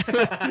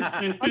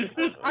 I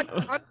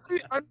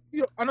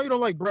know you don't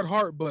like Bret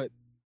Hart, but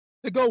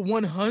to go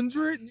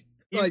 100,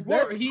 like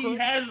that's He crazy.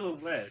 has a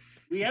list.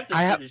 We have to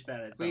I have- finish that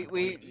at some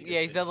We've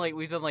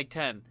point. done like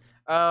 10.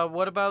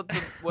 What about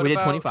the what we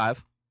about did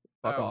 25.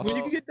 Fuck Oh, off. When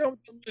you well- get done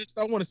with the list,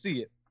 I want to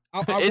see it. I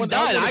It's want-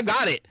 done. wanna I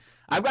got it.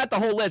 I've got the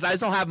whole list. I just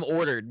don't have them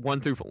ordered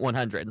 1 through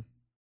 100.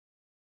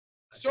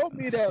 Show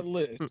me that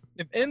list.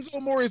 If Enzo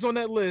Amore is on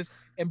that list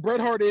and Bret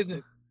Hart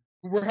isn't,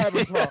 we're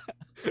having problems.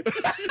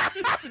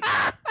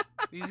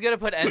 He's gonna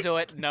put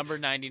Enzo at number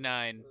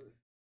 99.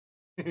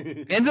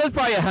 Enzo's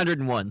probably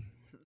 101.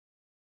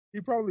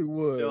 He probably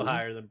would. Still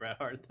higher than Bret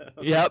Hart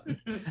though. Yep.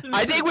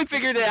 I think we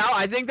figured it out.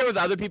 I think there was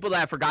other people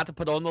that I forgot to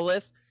put on the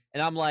list,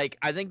 and I'm like,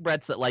 I think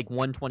Brett's at like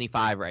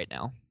 125 right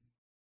now.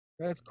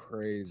 That's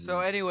crazy. So,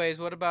 anyways,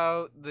 what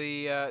about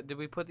the? Did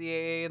we put the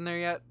AA in there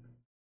yet?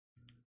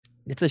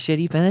 It's a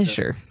shitty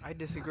finisher. I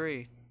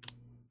disagree.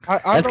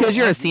 That's because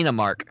you're a Cena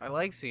mark. I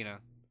like Cena.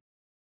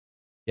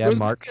 Yeah, It's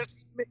Mark.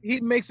 because he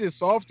makes it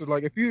softer.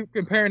 Like if you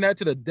comparing that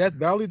to the Death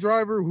Valley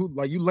driver, who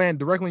like you land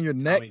directly on your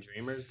neck. Tommy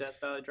Dreamer's Death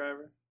Valley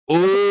driver.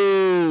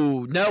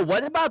 Ooh, no.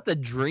 What about the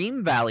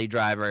Dream Valley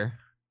driver?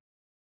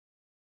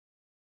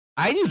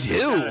 I do too.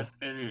 Gotta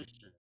finish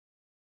it.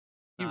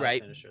 You're Not a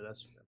right. Finisher,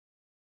 that's true.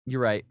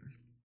 You're right.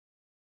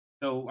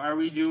 So are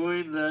we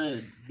doing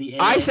the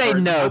I AA say or-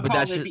 no, I'm but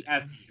that's calling it just-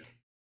 the FU.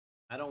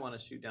 I don't want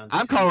to shoot down.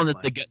 I'm two calling of it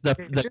mine. the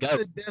If goat.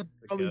 it's the Death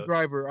Valley goat.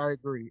 driver, I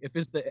agree. If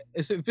it's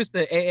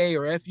the AA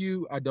or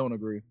FU, I don't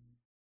agree.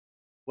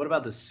 What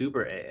about the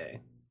Super AA?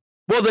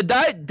 Well, the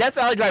Death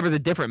Valley driver is a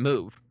different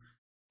move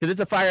because it's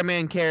a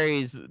fireman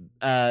carries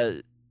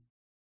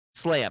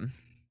slam.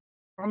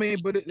 I mean,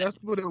 but that's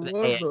what it The was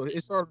AA. though.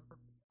 It started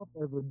off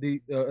as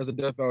a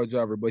Death Valley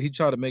driver, but he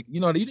tried to make he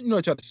tried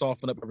to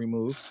soften up every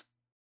move.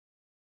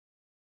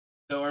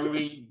 So are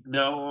we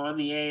no on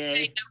the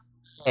AA?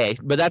 Hey,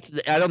 but that's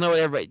I don't know what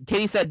everybody.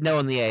 Kenny said no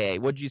on the AA.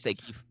 What did you say,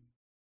 Keith?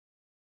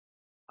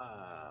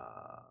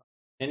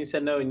 And he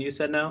said no, and you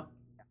said no.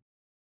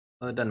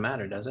 Well, it doesn't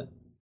matter, does it?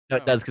 No,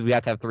 it does because we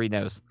have to have 3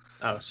 no's.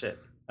 Oh shit.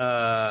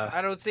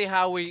 I don't see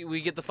how we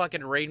get the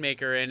fucking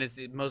Rainmaker and it's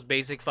the most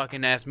basic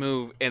fucking ass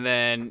move, and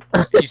then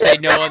you say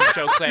no on the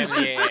chokeslam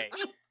in the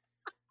AA.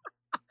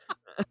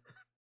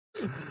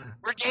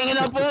 We're ganging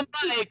up on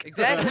Mike.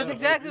 Exactly. That's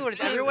exactly what it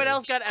is. Everyone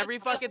else got every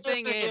fucking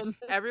thing in.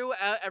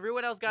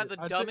 Everyone else got the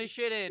I'd say- dumbest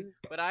shit in,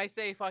 but I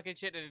say fucking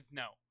shit and it's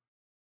no.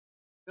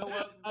 You know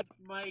what,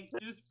 Mike?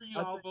 Just for you,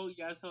 I'll vote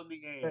yes on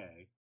the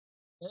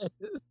AA.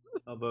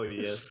 I'll vote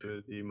yes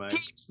with you, Mike.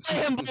 I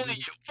am bullying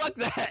you. Fuck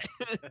that.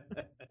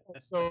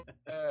 So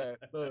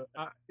look,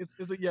 it's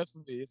a yes for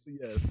me. It's a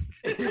yes.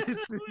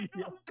 It's a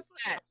yes.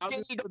 I'm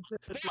just Kenny, gonna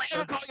take don't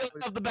ever call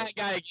yourself the bad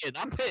guy again.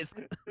 I'm pissed.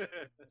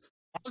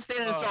 I'm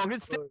standing strong.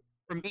 It's still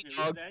for me, Is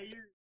dog.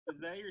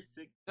 that your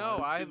sixth? No,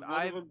 one? 'Cause I'm.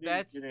 one of them didn't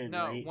That's get in,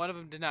 no. right? One of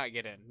them did not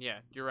get in. Yeah,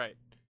 you're right.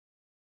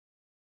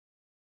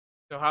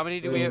 So how many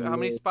do we have? How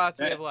many spots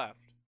do we have left?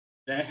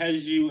 That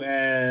has you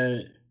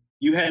at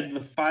You had the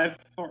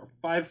five-star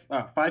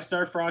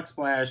Frog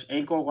Splash,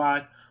 Ankle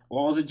Lock,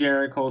 Walls of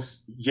Jericho,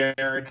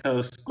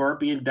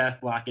 Scorpion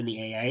Deathlock in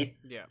the AA.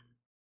 Yeah.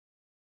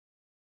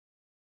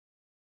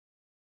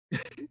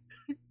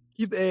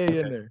 Keep the AA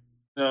in there.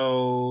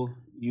 So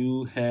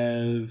you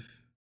have.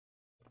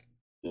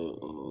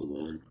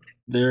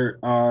 There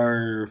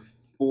are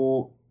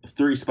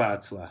 3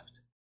 spots left.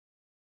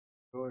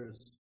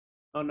 Yours.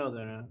 Oh no,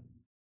 they're not.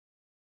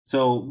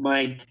 So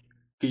Mike,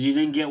 because you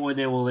didn't get one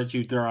in, we'll let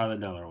you throw out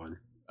another one.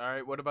 All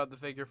right. What about the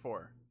figure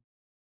 4?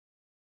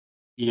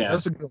 Yeah.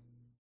 That's a good.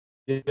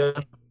 Yeah.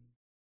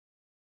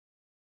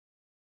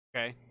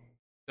 Okay.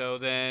 So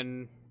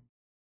then.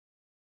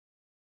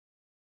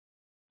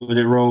 Would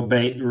it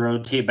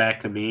rotate back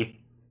to me?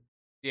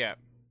 Yeah.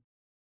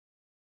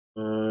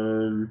 I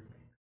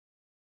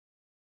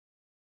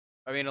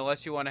mean,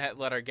 unless you want to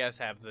let our guests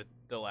have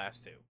the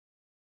last 2.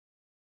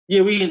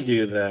 Yeah, we can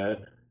do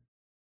that.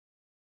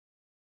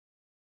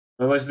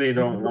 Unless they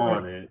don't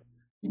want it.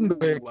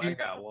 Ooh, I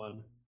got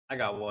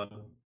one.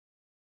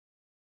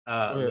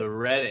 The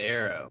Red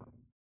Arrow.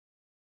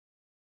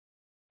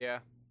 Yeah.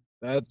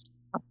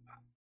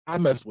 I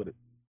mess with it.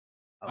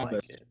 I like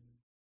it.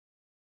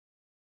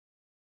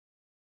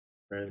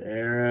 Red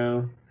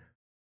Arrow.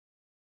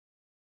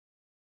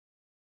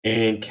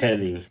 And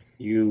Kenny,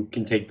 you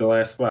can take the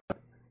last spot.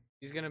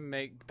 He's gonna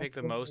pick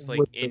the most like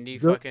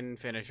indie fucking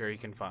finisher he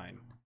can find.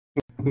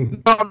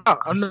 No,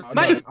 I'm not.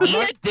 Mike, be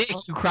a dick, you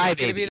It's gonna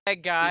crybaby. be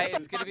that guy.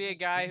 It's gonna be a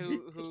guy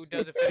who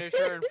does a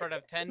finisher in front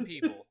of 10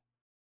 people.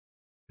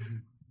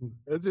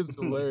 That's just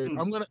hilarious.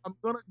 I'm gonna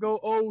go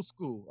old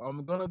school.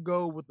 I'm gonna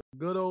go with the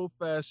good old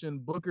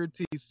fashioned Booker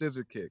T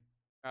scissor kick.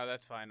 Oh,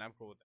 that's fine. I'm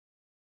cool with that.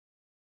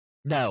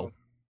 No.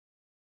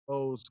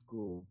 Old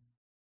school.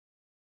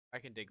 I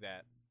can dig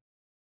that.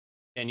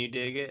 Can you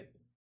dig it?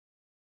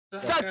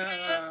 Suck.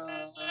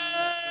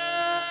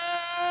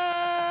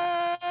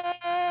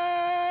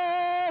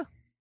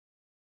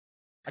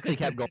 I could have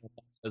kept going.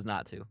 I was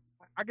not to.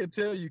 I can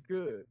tell you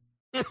could.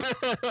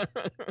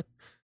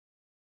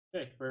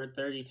 Okay, for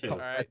 32. All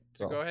right.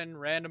 So go ahead and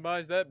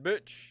randomize that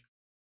bitch.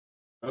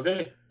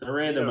 Okay, the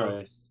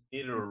randomize.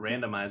 Need a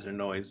randomizer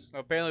noise. Oh,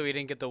 apparently, we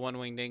didn't get the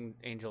one-winged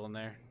angel in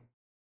there.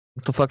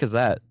 What the fuck is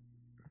that?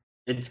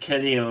 It's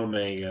Kenny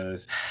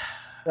Omega's.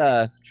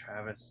 Travis.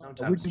 We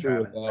Sometimes can do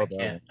it Travis.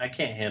 without I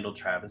can't handle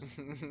Travis.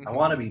 I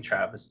want to be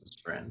Travis's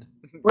friend.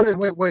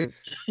 Wait.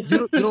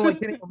 You don't like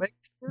Kenny Omega?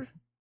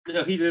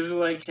 No, he doesn't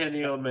like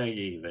Kenny Omega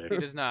either. He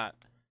does not.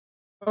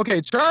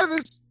 Okay,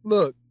 Travis.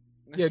 Look,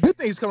 yeah, good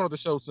thing he's coming on the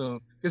show soon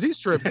because he's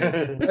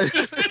tripping.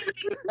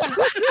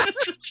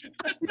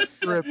 He's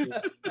tripping.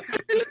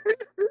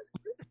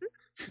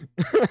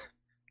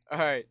 All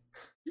right.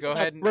 Go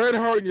ahead and Bret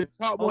Hart in your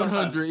top Hold on.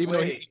 100, even though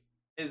Wait,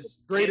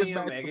 is greatest Kenny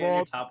match Omega of in your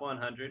all- top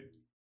 100?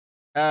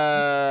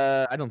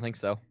 I don't think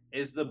so.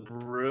 Is the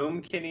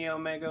broom Kenny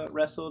Omega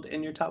wrestled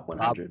in your top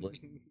 100?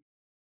 Probably.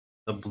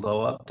 The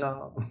blow up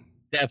doll.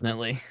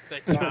 Definitely. the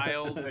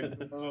child.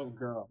 Oh,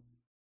 girl.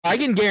 I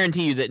can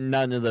guarantee you that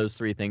none of those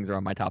 3 things are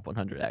on my top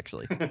 100,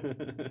 actually. You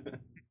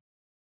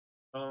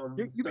So,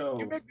 make me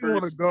want to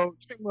first- go.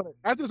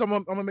 After this,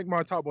 I'm gonna make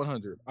my top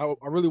 100. I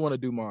really want to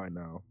do mine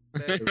now.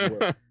 as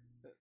well.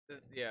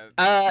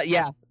 Yeah.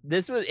 Yeah.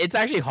 It's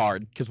actually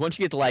hard because once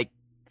you get to like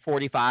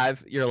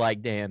 45, you're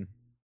like, damn.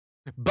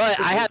 But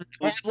I have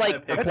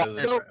like Pick That's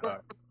those so Bret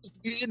Hart.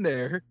 Just be in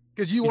there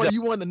because you want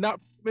to not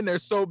put in there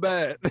so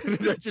bad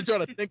that you're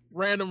trying to think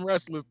random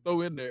wrestlers throw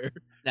in there.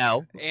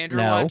 no.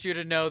 Andrew No. wants you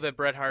to know that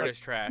Bret Hart is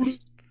trash.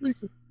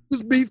 This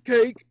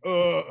beefcake.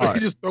 right.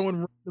 He's just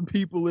throwing random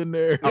people in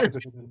there.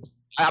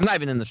 I'm not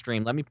even in the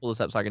stream. Let me pull this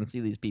up so I can see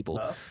these people.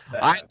 Oh,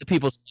 I have the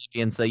people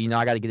and so I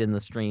got to get in the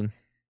stream.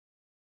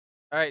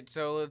 All right,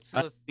 so let's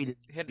Undisputed.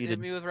 hit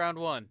me with round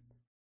 1.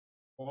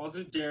 Walls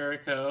of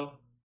Jericho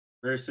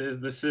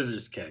versus the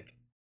Scissors Kick.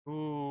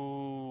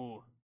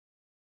 Ooh.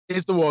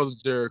 It's the Walls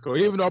of Jericho.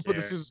 Even though I put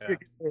the Jericho. scissors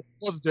kick in there,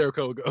 Walls of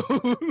Jericho go.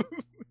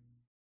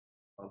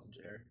 Walls of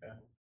Jericho.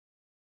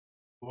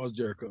 Walls of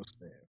Jericho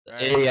stand. All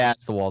right. Yeah,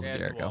 it's the Walls Yeah,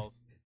 of it's the Jericho. walls.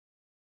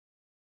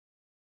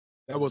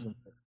 That wasn't.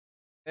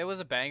 It was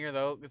a banger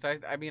though,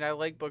 because I mean I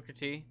like Booker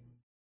T.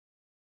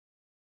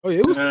 Oh yeah,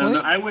 it was. No,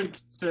 plain. I would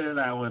consider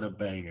that one a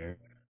banger.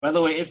 By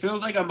the way, it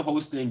feels like I'm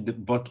hosting the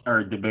book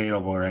or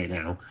debatable right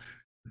now.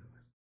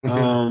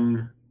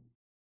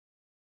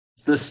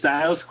 It's the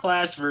Styles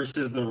Clash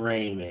versus the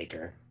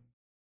Rainmaker.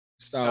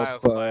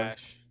 Styles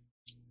Clash.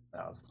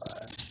 That was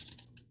Clash.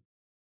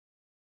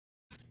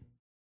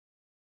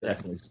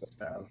 Definitely.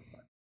 Styles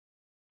Clash.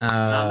 Not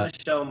Uh,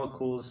 Michelle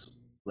McCool's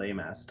lame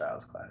ass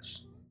Styles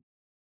Clash.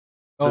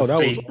 Oh, The that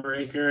was Fate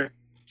Breaker.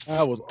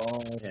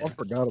 awful. Yeah. I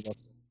forgot about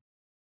that.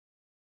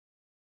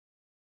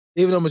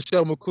 Even though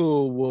Michelle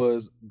McCool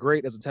was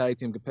great as a tag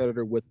team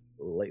competitor with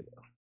Layla.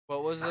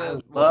 What was I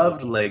the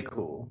loved Lay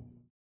Cool.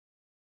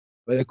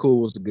 Layla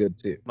Cool was the good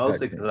too.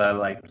 Mostly because I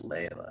liked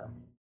Layla.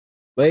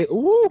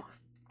 Woo!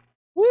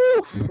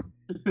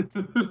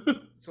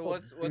 So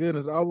what's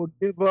Goodness, I would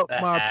give up The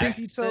my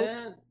pinky toe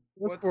accent?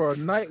 just for a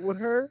night with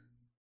her.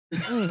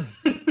 all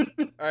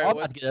All right, All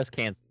about to get us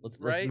canceled. Let's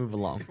right? move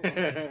along.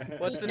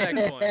 What's the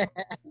next one?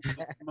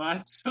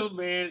 Macho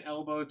Man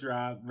elbow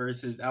drop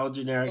versus El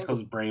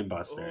Generico's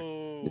brainbuster.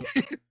 Ooh,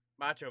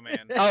 Macho Man.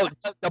 Oh,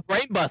 the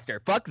brain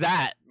buster. Fuck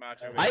that.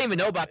 Macho Man. I didn't even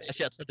know about that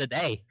shit till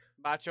today.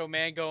 Macho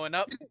Man going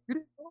up.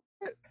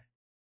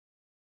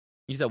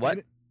 You said what?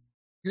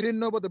 You didn't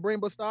know about the Brain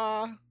Buster?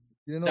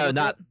 You didn't know No,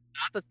 about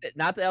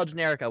not the El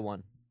Generico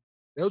one.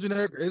 that? El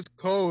Generico is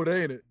cold,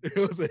 ain't it?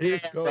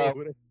 It's cold.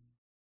 bro.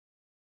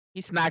 He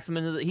smacks him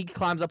into he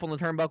climbs up on the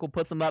turnbuckle,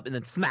 puts him up, and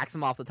then smacks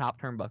him off the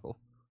top turnbuckle.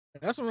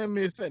 That's what made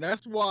me offend.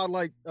 That's why I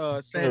like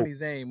Sami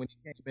Zayn when he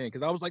came in,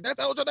 because I was like, "That's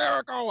El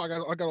Generico!" I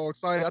got all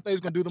excited. I thought he was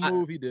gonna do the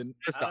move. He didn't.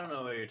 I don't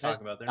know what you're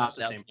talking about. They're not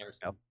the same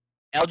person.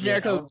 El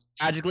Generico El-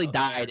 tragically El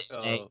died in a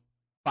Generico-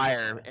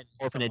 fire and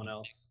orphanage. Someone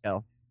else.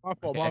 My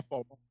fault. Okay. My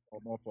fault.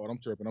 I'm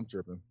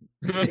tripping.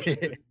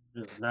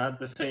 Not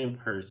the same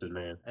person,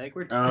 man. I think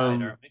we're tied,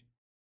 aren't we?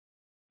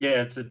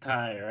 Yeah, it's a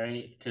tie,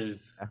 right?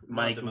 Because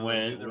Mike Come on,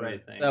 went do the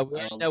right thing. So we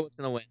already know what's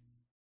gonna win.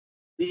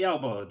 the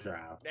elbow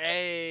drop.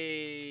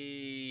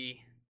 Hey.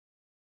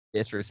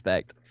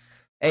 Disrespect.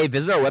 Hey,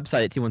 visit our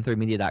website at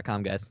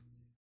t13media.com, guys.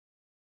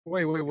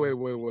 Wait.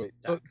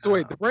 So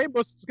wait, the Brain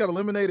Busters got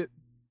eliminated.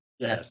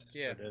 Yes.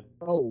 Yeah. Sure did.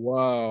 Oh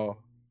wow.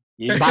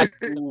 Yeah.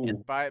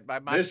 And by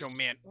Macho This-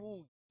 Man.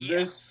 Ooh, yeah.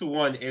 This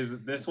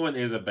one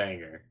is a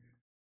banger.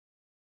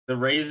 The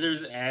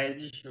Razor's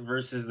Edge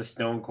versus the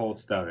Stone Cold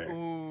Stunner.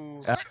 Ooh,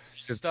 It's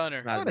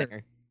stunner. not a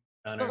banger.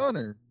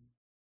 Stunner.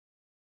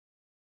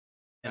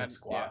 And a Yeah,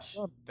 squash.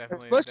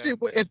 definitely. Especially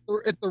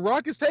if the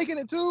Rock is taking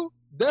it too,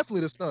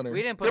 definitely the Stunner.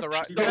 We didn't put the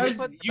Rock. You Did we guys,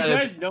 put- you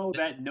guys know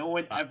that no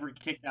one ever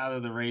kicked out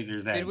of the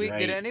Razor's Edge, Did we? right?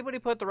 Did anybody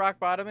put the Rock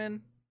Bottom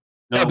in?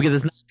 No, because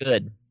it's not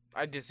good.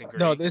 I disagree.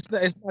 No, it's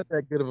not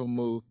that good of a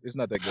move. It's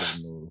not that good of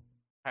a move.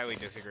 Highly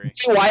disagree.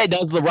 Why it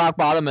does the rock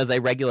bottom as a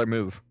regular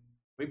move.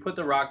 We put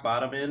the rock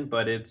bottom in,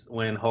 but it's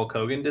when Hulk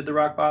Hogan did the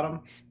rock bottom.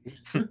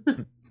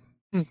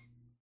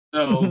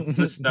 So it's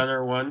the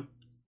Stunner one.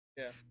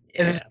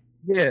 Yeah.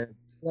 Yeah,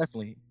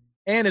 definitely.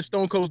 And if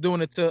Stone Cold's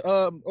doing it to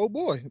oh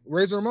boy,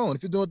 Razor Ramon,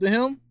 if you're doing it to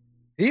him,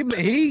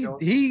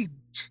 he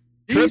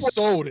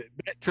sold it.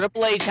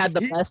 Triple H had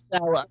the best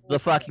sell of the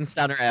fucking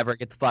stunner ever.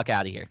 Get the fuck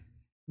out of here.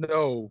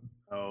 No.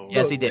 Oh.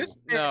 Yes, he did. This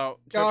man, No,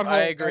 Scott I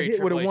Hall agree. got hit with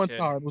Triple it H one did.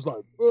 time. It was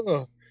like,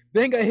 ugh.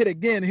 Then got hit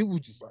again. He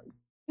was just like,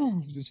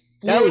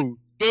 just That flew.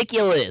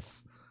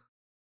 Ridiculous.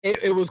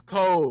 It was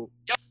cold.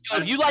 Yo,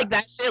 if you like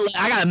that shit,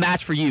 I got a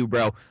match for you,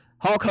 bro.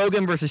 Hulk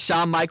Hogan versus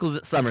Shawn Michaels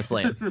at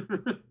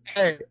SummerSlam.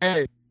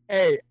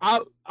 Hey,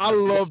 I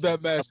love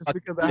that match just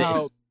because of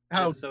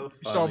how It's so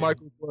Shawn funny.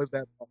 Michaels was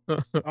that.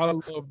 I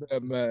love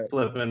that match.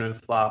 Flipping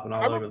and flopping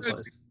all I over remember the as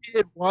place. a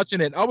kid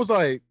watching it. I was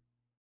like,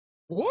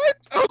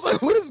 "What?" I was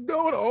like, "What is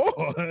going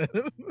on?"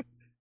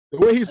 The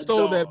way he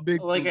sold that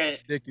big, like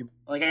ridiculous.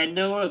 I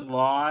know it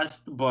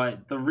lost,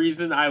 but the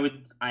reason I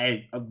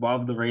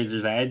love the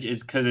Razor's Edge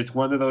is because it's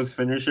one of those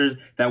finishers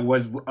that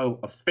was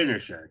a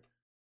finisher.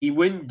 He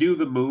wouldn't do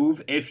the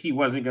move if he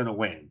wasn't gonna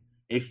win.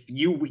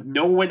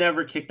 No one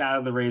ever kicked out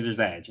of the Razor's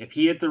Edge. If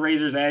he hit the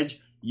Razor's Edge,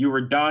 you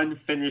were done,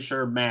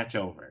 finisher, match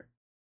over.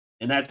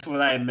 And that's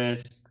what I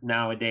miss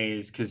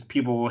nowadays because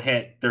people will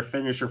hit their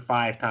finisher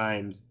 5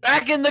 times.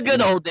 Back in the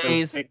good old They're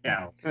days. kicked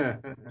out.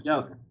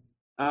 Yep.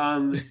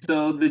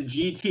 So the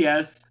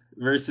GTS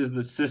versus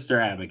the Sister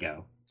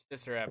Abigail.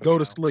 Sister Abigail. Go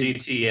to sleep.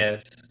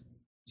 GTS.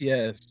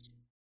 Yes,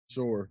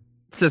 sure.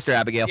 Sister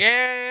Abigail.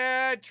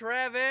 Yeah,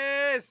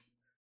 Travis.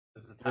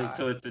 Wait,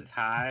 so it's a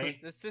tie.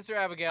 The Sister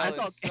Abigail I is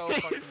saw so his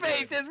fucking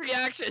face, good. his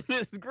reaction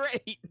is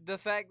great. The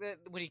fact that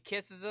when he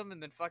kisses him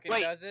and then fucking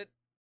Wait. does it,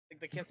 like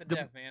the kiss of The-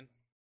 death, man.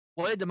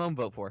 What did Damone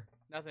vote for?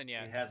 Nothing He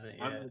yet.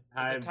 hasn't I'm yet.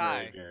 the It's a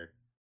tie. tiebreaker.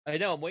 I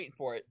know, I'm waiting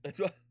for it. That's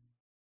what...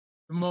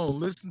 Come on,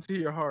 listen to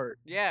your heart.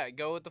 Yeah,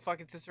 go with the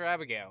fucking Sister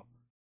Abigail.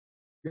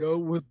 Go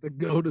with the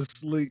go to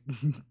sleep.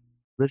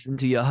 Listen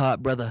to your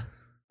heart, brother.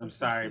 I'm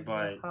sorry,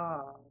 but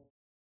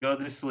go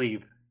to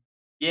sleep.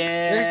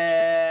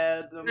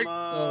 Yeah,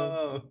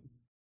 Demo.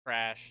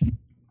 Trash.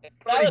 It's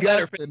not a Already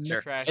better got the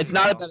finisher. Trash It's as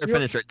not a well. better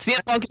finisher.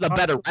 CM Punk is a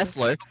better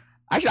wrestler.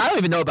 Actually, I don't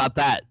even know about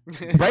that.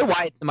 Bray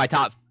Wyatt's in my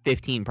top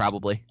 15,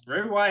 probably.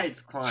 Ray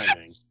Wyatt's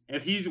climbing.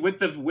 If he's with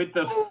the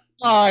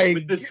My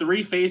with the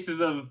 3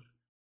 faces of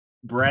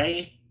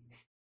Bray,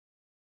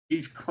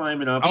 he's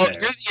climbing up Oh, there.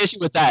 here's the issue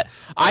with that.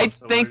 I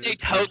So think we're they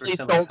just totally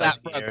pretending stole that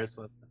Husky from. Airs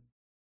with-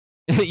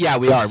 Yeah,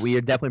 we are. We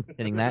are definitely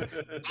pretending that.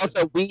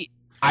 Also,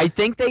 I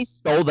think they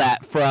stole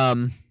that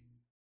from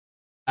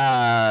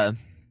Matt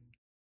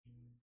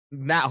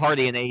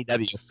Hardy in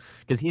AEW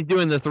because he's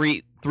doing the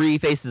three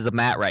faces of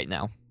Matt right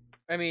now.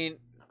 I mean,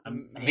 I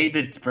hate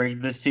to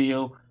break this to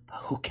you, but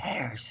who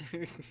cares?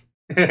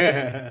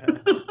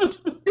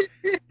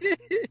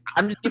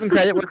 I'm just giving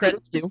credit where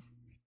credit's due.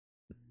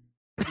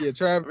 yeah,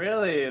 Travis.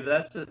 Really,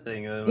 that's the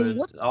thing. It Well, was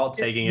what's- all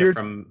taking you're- it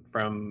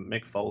from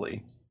Mick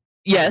Foley.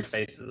 Yes.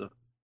 Three faces of,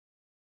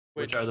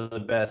 which are the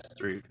best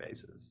 3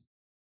 faces.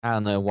 I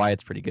don't know why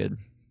it's pretty good.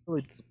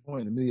 Really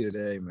disappointed me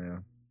today,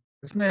 man.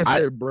 This man I-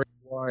 said Bray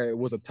Wyatt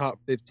was a top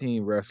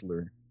 15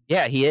 wrestler.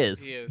 Yeah, he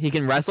is. He is. He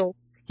can wrestle.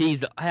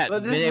 He's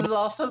But this is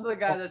also the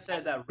guy that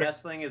said that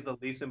wrestling is the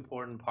least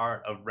important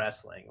part of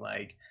wrestling.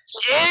 Like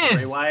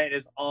Bray Wyatt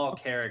is all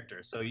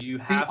character, so you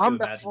have to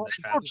imagine that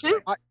Travis.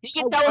 He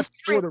can tell us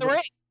straight the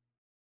ring.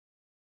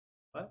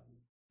 What?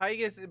 How you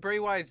guess Bray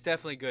Wyatt's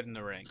definitely good in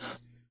the ring?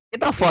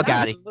 Get the fuck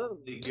out of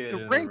here.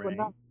 The ring, but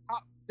not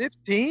top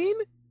 15.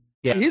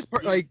 Yeah, he's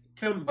like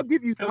I'll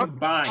give you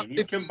combined.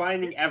 He's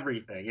combining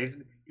everything. He's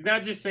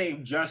not just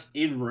saying just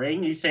in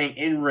ring. He's saying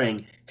in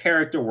ring,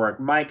 character work,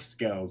 mic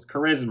skills,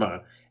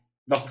 charisma,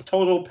 the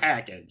total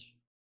package,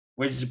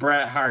 which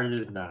Bret Hart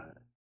is not.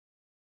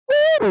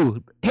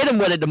 Woo! Hit him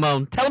with it,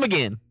 Damone. Tell him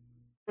again.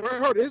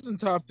 Bret Hart isn't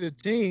top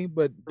 15,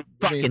 but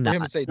Fucking for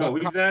him to say no,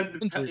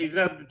 he's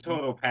not the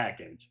total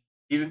package.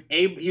 He's an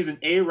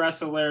A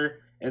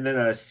wrestler and then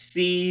a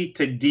C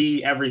to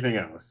D everything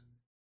else.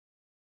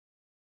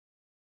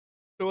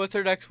 So what's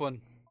our next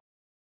one?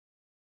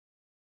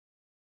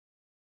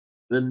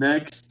 The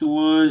next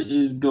one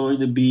is going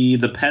to be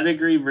the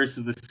Pedigree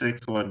versus the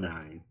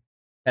 619.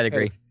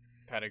 Pedigree.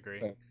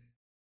 Pedigree.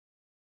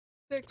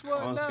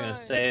 619. I was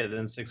gonna say it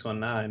then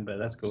 619, but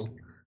that's cool.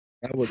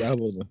 That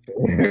wasn't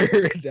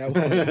fair. That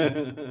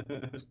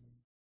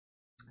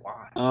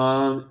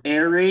was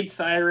Air Raid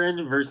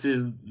Siren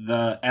versus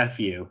the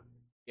FU.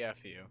 Yeah,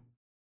 FU.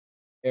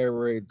 Air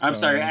Raid. I'm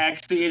sorry,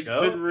 actually it's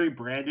been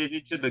rebranded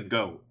into the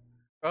GOAT.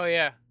 Oh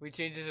yeah, we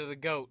changed it to the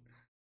GOAT.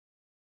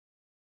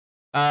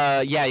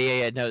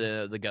 Yeah.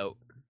 No, the GOAT.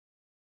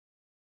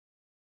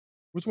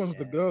 Which one's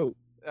the GOAT?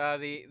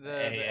 The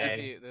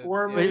FU,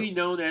 formerly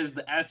known as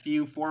the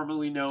FU,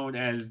 formerly known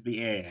as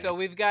the AA. So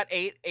we've got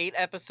eight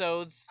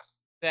episodes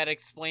that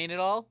explain it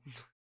all.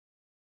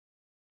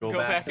 Go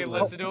back and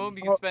listen to them.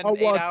 You can spend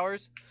 8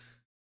 hours.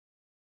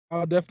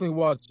 I'll definitely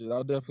watch it.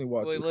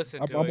 Really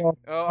listen to it.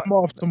 I'm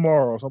off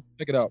tomorrow, so I'll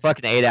check it out. It's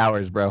fucking 8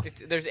 hours, bro.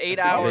 There's 8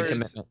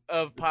 hours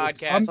of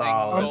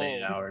podcasting.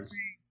 8 hours.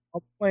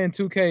 I'm playing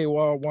 2K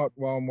while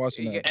I'm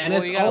watching that. And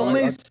it's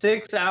only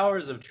 6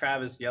 hours of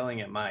Travis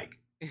yelling at Mike.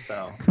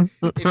 So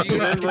if you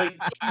then like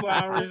 2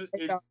 hours,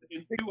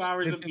 it's 2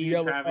 hours of me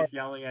and Travis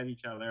yelling at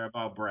each other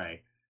about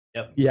Bray.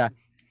 Yep. Yeah.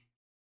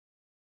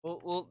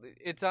 Well,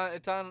 it's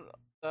on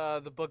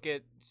the Book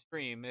It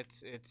stream.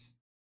 It's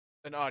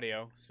an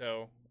audio,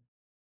 so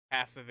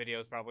half the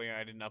videos probably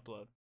I didn't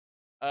upload.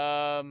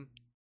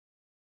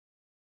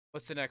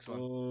 What's the next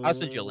one? I'll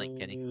send you a link,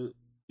 Kenny.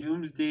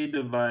 Doomsday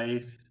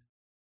Device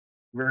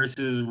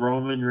versus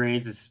Roman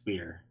Reigns'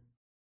 Spear.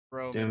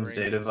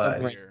 Doomsday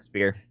Device.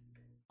 Spear.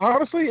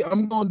 Honestly,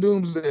 I'm going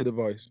Doomsday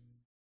Device.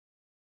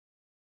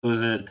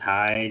 Was it a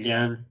tie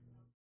again?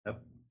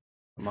 Yep.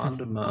 Come on,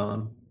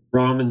 Damone.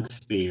 Roman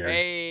Spear.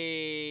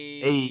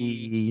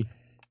 Hey.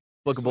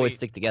 Book of Boys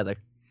stick together.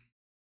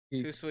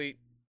 Too sweet.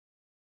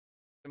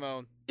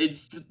 Damone.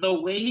 It's the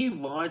way he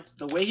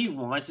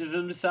launches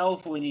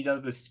himself when he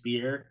does the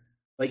spear.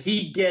 Like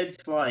he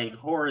gets like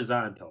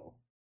horizontal.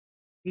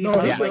 He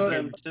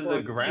him to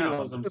the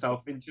ground.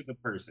 Himself into the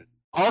person.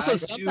 Also, I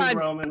sometimes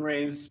choose Roman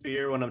Reigns'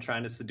 spear when I'm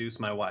trying to seduce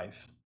my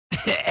wife.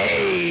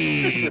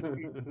 Hey.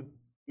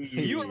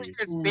 You over here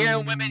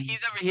spearing women.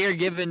 He's over here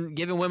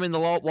giving women the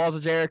walls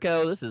of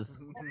Jericho. This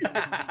is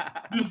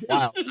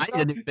wow. I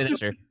need a new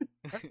finisher.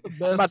 That's the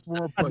best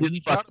foreplay.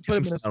 You gotta put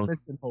him in a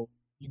submission hold.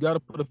 You gotta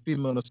put a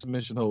female in a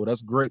submission hold.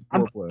 That's great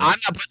foreplay. I'm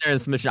not putting her in a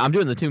submission. I'm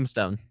doing the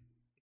tombstone.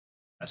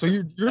 So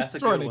you're that's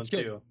trying a good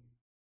to one too.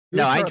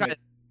 No, I ain't trying to.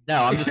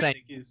 No, I'm just saying.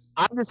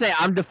 I'm just saying.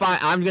 I'm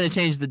going to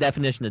change the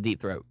definition of deep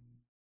throat.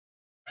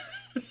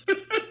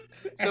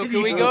 So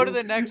can we go to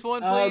the next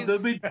one, please?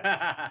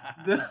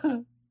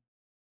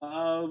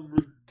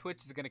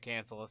 Twitch is gonna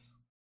cancel us.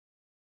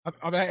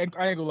 I ain't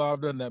gonna lie.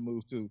 I've done that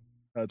move too.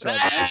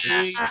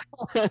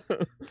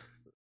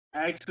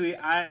 Actually,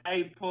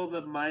 I pulled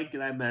the mic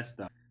and I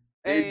messed up.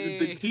 Hey.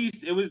 It's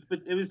Batista.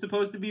 It was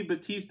supposed to be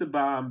Batista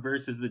Bomb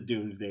versus the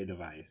Doomsday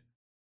Device.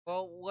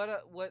 Well,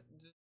 what?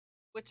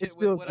 Switch It's it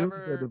with still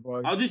whatever.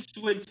 Device. I'll just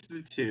switch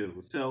the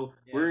two. So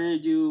we're gonna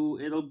do.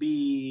 It'll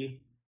be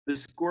the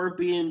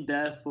Scorpion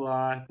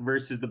Deathlock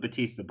versus the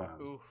Batista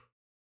Bomb. Oof.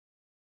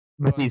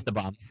 Batista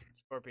Bomb.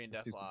 Scorpion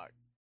Deathlock.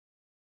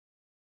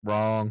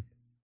 Wrong.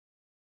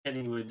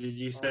 Kenny, what did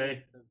you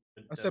say?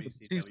 I said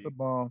Batista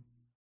Bomb.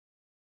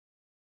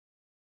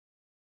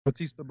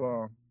 Batista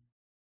Bomb.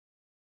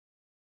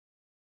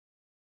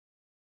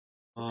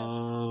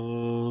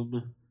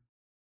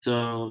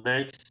 So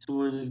next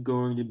one is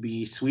going to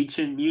be Sweet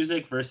Chin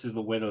Music versus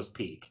the Widow's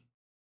Peak.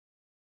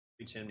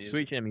 Sweet Chin Music.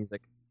 Sweet Chin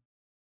Music.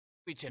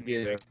 Sweet Chin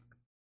Music.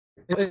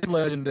 It's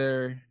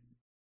legendary.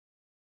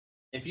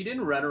 If you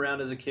didn't run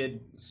around as a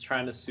kid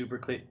trying to super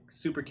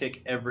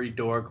kick every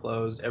door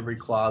closed, every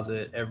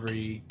closet,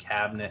 every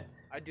cabinet,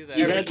 I do that.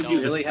 You every had to night. do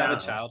you really the have a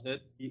stop.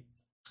 childhood.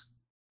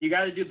 You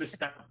got to do the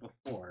stop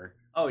before.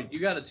 Oh, you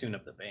got to tune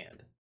up the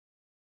band.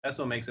 That's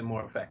what makes it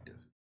more effective.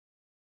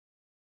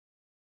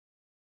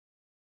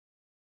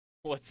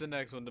 What's the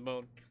next one,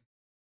 Damone?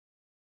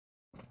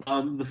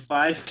 The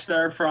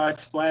 5-star Frog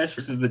Splash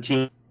versus the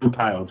Team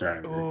Pile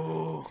Driver.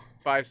 Ooh,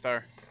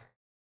 5-star.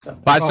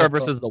 5-star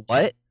versus the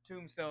what?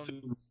 Tombstone.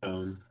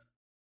 Tombstone.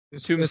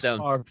 It's Tombstone.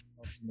 5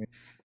 for me.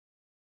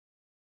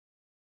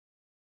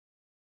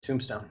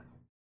 Tombstone.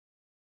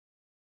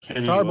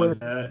 Kenny, Tiebreaker. was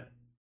that?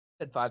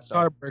 Said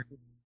 5-star. Tiebreaker.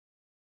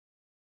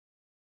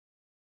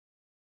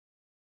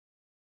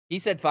 He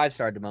said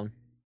 5-star, Damone.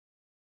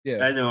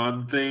 Yeah. I know.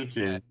 I'm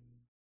thinking.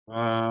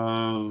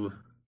 Fuck,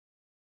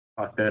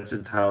 that's a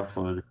tough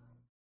one.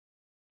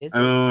 Is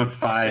I'm it? on I'll say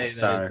that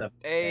 5-star. it's a-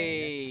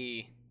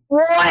 Hey.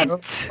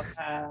 What?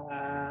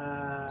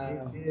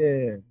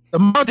 Yeah. The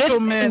Macho This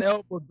Man man-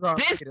 elbow drop.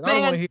 this I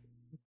don't want to hear.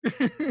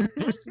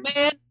 This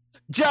man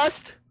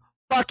just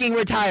fucking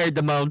retired,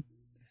 Damone.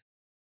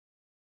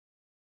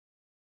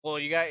 Well,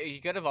 you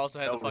could have also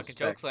had No the fucking respect.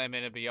 choke slam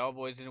in it, but y'all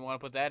boys didn't want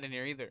to put that in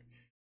here either.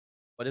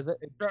 What is it?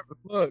 Hey, Travis,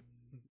 look.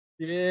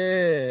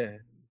 Yeah.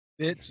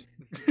 Bitch.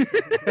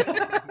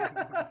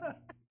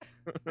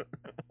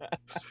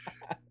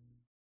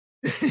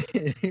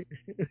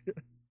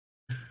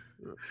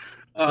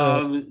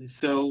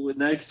 So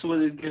next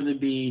one is gonna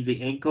be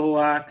the ankle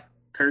lock,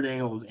 Kurt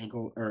Angle's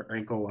ankle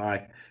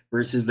lock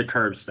versus the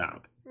curb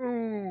stomp.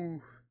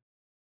 Ooh.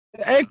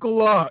 The ankle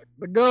lock.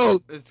 The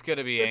GOAT. It's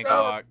gonna be Look ankle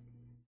out. lock.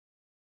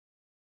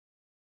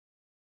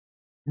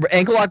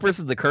 Ankle lock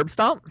versus the curb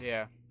stomp?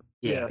 Yeah.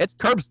 Yeah. It's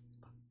curb.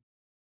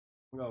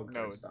 No, No,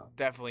 curb stomp.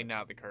 definitely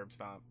not the curb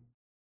stomp.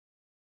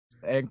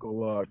 Ankle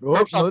lock. Curb Oh,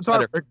 no, stomp's the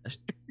better.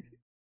 tiebreaker.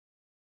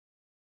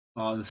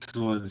 Oh, this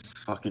one's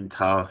fucking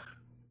tough.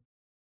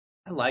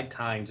 I like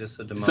tying just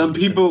so Damone Some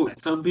gets people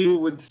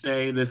in would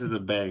say this is a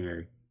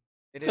banger.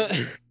 It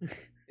is.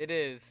 It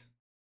is.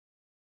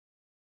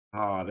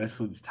 Oh, this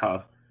one's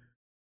tough.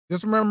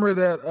 Just remember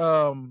that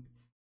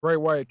Bray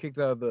Wyatt kicked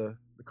out of the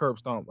curb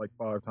stomp like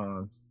 5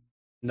 times.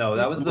 No,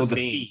 that was the Oh,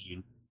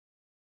 Fiend.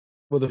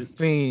 Well, the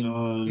Fiend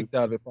Um, kicked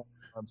out of it 5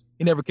 times.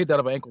 He never kicked out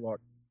of an ankle lock.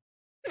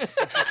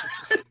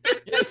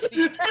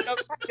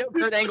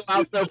 Kurt Angle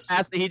out so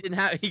fast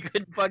that he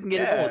couldn't fucking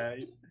get it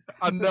going.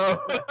 I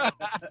know.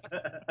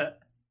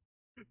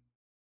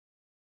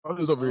 I'm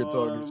just over here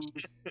talking. Um,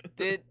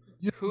 Did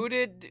You- who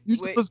did You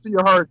just wait? listen to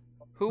your heart.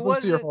 Who Just was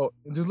listen to your it? heart.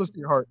 Just listen to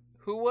your heart.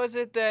 Who was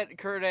it that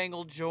Kurt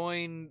Angle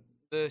joined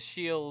the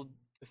Shield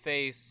to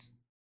face?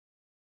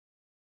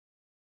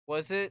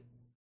 Was it?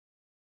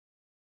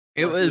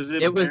 It was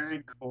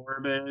Baron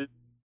Corbin.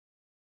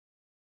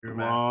 Drew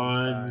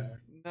Braun.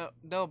 McIntyre.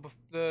 No.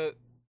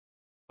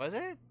 Was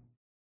it?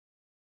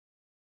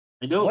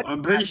 I know. What?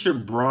 I'm pretty sure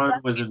Braun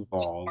was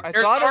involved. I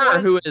There's thought her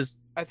it who was. is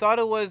I thought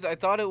it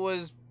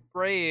was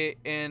Bray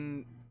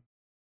and.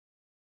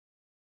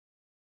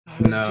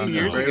 It was a No, few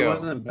years Bray ago.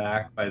 wasn't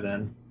back by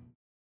then.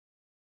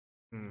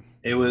 Hmm.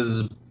 It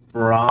was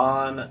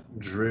Braun,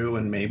 Drew,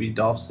 and maybe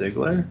Dolph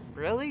Ziggler.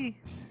 Really?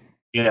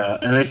 Yeah,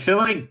 and I feel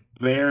like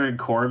Baron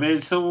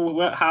Corbin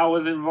somehow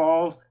was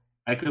involved.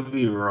 I could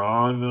be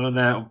wrong on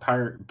that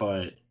part,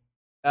 but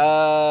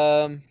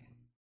hold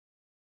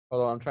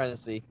on, I'm trying to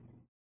see.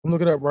 I'm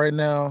looking up right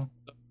now.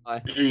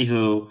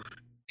 anywho,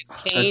 It's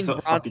Kane, that's so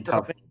Braun fucking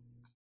tough. Strowman.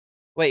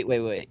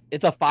 Wait.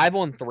 It's a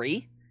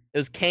 5-on-3. It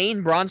was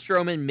Kane, Braun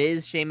Strowman,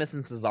 Miz, Sheamus,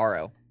 and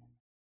Cesaro.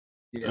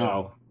 Yeah.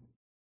 Oh,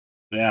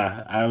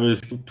 yeah, I was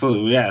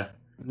completely I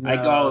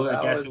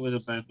guess it would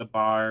have been the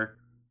bar.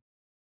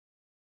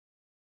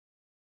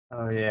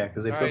 Oh yeah,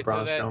 because they All put right,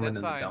 Braun so Strowman in that's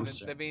the fine.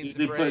 dumpster. That means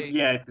They Bray.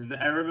 because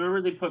I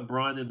remember they put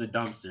Braun in the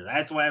dumpster.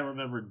 That's why I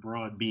remembered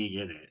Braun being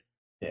in it.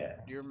 Yeah.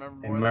 Do you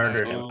remember They more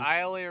murdered than I do? him.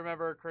 I only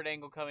remember Kurt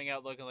Angle coming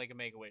out looking like a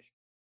Make-A-Wish.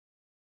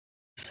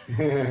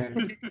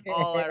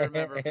 All I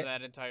remember from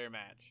that entire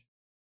match.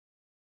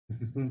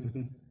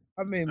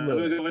 I mean, I'm gonna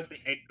look. go with the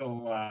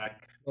ankle lock.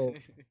 Oh,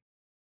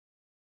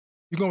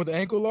 you going with the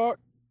ankle lock?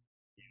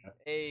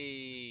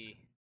 Hey.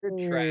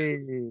 You're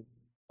trash.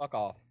 Fuck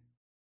off.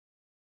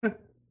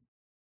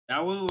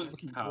 That one was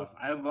tough.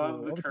 I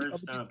love the I'm curb keep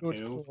stomp doing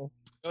too, it.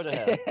 Go to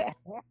hell.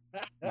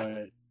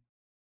 but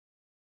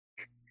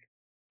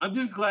I'm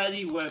just glad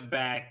he went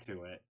back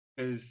to it.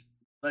 Because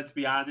let's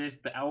be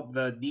honest,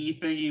 the knee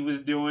thing he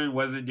was doing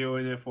wasn't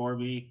doing it for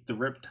me. The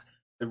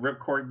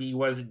ripcord knee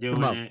wasn't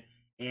doing on. it,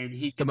 and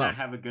he did Come not on.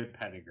 have a good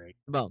pedigree.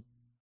 Come on.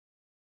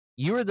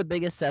 You are the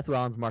biggest Seth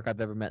Rollins mark I've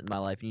ever met in my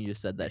life, and you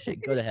just said that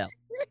shit. Go to hell.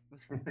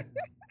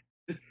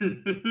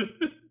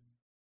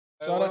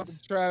 Shout out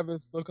to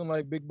Travis, looking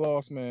like Big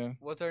Boss Man.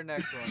 What's our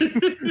next one?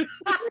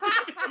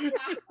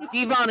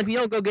 Devon, if you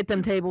don't go get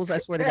them tables, I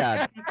swear to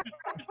God.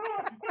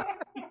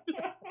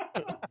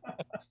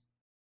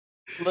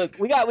 Look,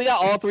 we got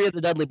all 3 of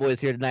the Dudley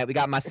boys here tonight. We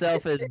got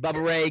myself as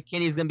Bubba Ray,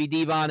 Kenny's gonna be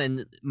Devon,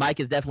 and Mike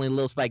is definitely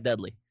Lil Spike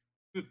Dudley.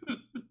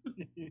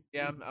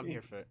 Yeah, I'm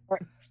here for it.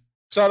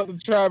 Shout out to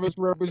Travis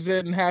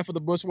representing half of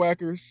the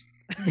Bushwhackers.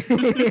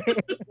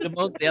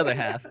 Damone's the other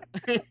half.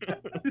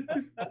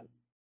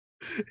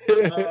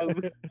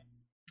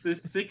 The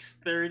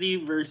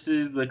 630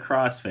 versus the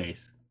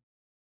crossface.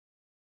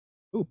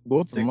 Ooh,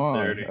 both of them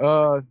on.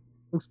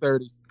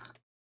 630.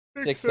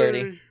 630.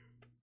 630.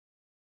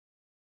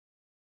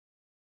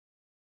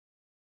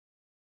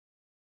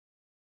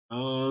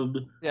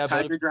 Yeah,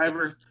 Tiger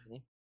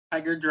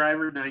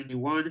Driver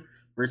 91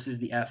 versus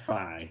the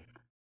F5.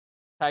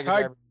 Tiger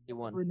Driver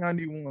 51.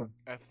 391.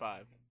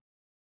 F5.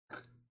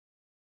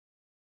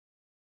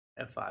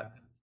 F5.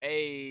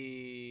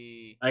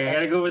 Hey. I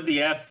gotta go with the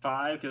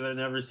F5 because I've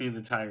never seen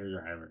the Tiger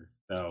Driver.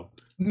 So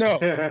No.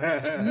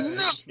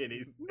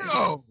 Kitties.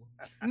 No.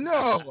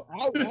 No.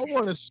 I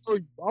want to show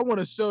you. I want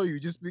to show you.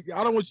 Just because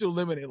I don't want you to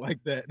eliminate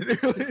like that.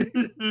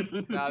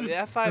 No, the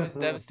F5 is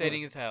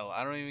devastating as hell.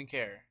 I don't even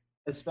care.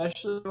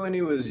 Especially when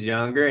he was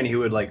younger and he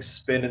would like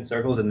spin in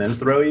circles and then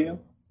throw you.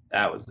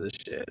 That was the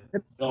shit.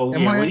 Oh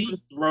Am yeah, I when he able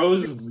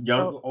throws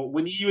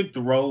when he would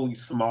throw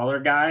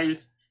smaller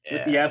guys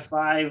with the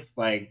F5,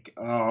 like,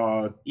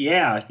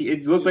 yeah,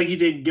 it looked like he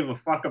didn't give a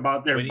fuck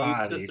about their when he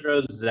used body. to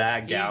throw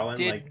Zach Gowen,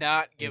 He did like,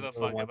 not give a the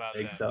fuck one about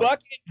big that. self.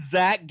 Fucking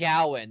Zach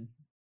Gowen.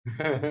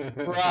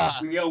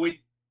 Bruh.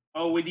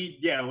 Yo, when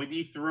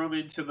he threw him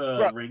into the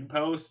Bruh. ring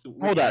post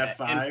with Hold the up.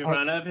 F5. in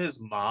front of his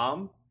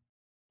mom.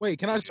 Wait,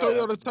 can I show you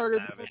all the That's Tiger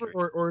savage.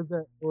 Driver, or is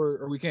that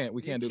or we can't do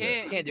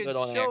that? You Can't do can it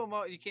on show air. him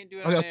all, you can't do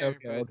it on Okay, air.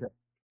 okay.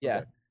 Yeah.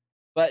 Okay.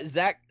 But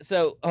Zach,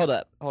 so hold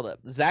up.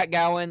 Zach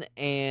Gowen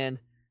and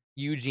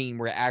Eugene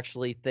were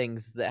actually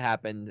things that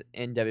happened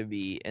in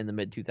WWE in the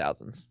mid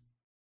 2000s.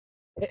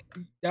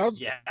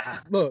 Yeah.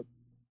 Look,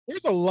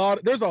 there's a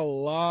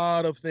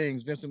lot of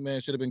things Vince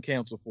McMahon should have been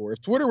canceled for.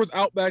 If Twitter was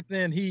out back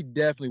then, he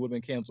definitely would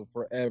have been canceled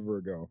forever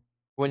ago.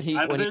 When he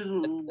I've when he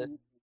been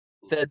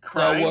said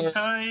Crime the word,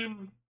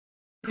 Time.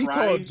 He Crime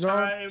called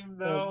John Time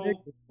though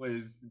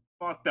was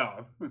fucked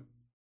up.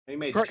 He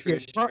made Cri- yeah,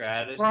 Trish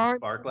Stratus Crime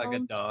bark like a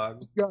Time.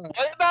 dog. God,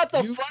 what about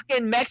the You-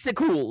 fucking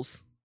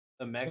Mexicools?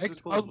 The I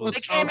Mexicals was was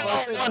They came out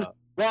fucked on up.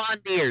 Ron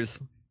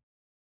Deers.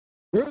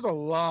 there's a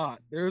lot.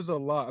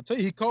 I tell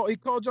you, he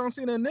called John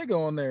Cena a nigga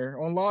on there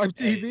on live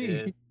Yeah, he TV.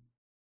 did.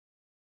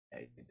 Yeah,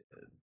 he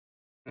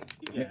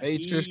did. Yeah, Hey,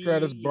 Trish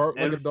Stratus bark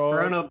like In a dog.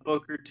 front of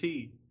Booker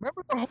T.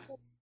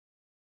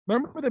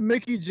 Remember the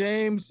Mickey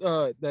James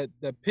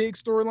that pig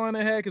storyline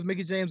they had because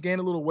Mickey James gained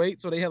a little weight,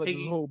 so they had like this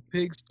Piggy- whole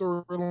pig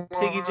storyline.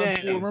 Piggy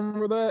James.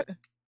 Remember that?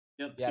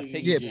 Yep, Yeah, Piggy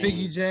Piggy Yeah, James.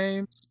 Piggy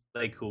James.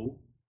 They cool.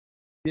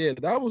 Yeah,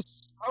 that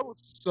was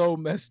so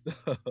messed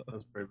up. That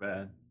was pretty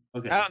bad.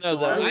 Okay, I don't know,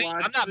 though. I'm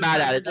watched not the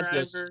mad at Tiger it. That's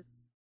just- Driver.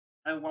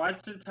 I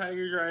watched the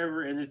Tiger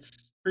Driver and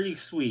it's pretty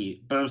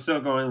sweet, but I'm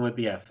still going with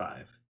the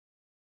F5.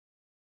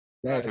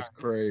 That is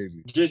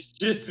crazy.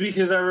 Just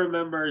because I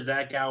remember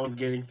Zach Gowen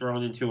getting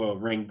thrown into a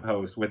ring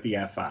post with the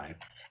F5.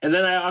 And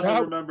then I also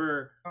That-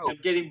 remember oh, him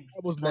getting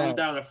that was thrown nuts.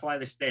 down a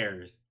flight of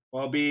stairs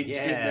while being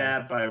Yeah.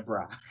 kidnapped by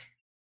Brock.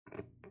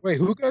 Wait,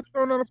 who got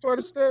thrown on a flight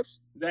of steps?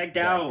 Zach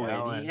Gowen.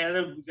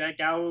 Gowen. Zach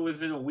Gowen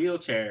was in a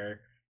wheelchair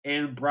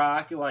and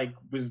Brock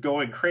was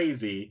going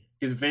crazy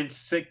because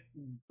Vince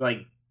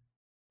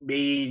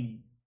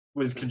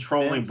was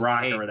controlling Vince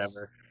Brock hates or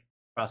whatever.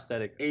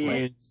 Prosthetic And-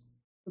 legs.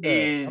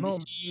 And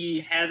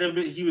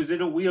he was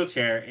in a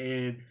wheelchair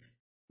and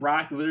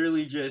Brock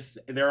literally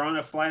they're on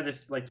a flight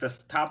of the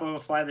top of a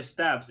flight of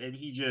steps and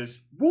he just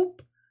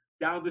whoop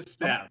down the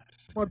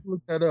steps. I'm about to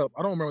look that up.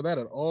 I don't remember that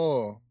at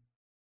all.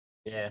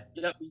 Yeah.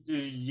 Yep, he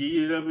just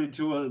yeeted him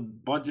into a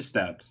bunch of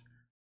steps.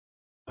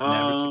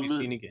 Never to be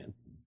seen again.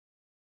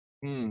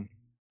 Hmm.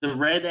 The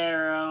Red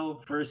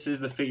Arrow versus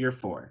the Figure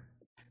 4.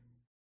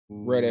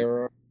 Red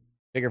Arrow.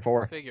 Figure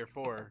 4. Figure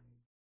 4.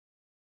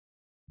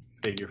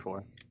 Figure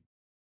 4.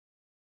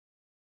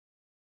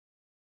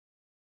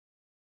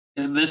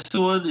 And this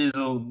one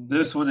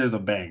is a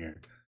banger.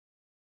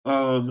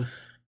 The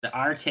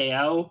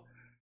RKO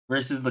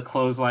versus the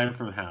Clothesline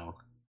from Hell.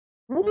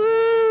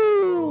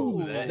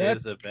 Woo! That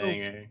That's is a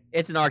banger.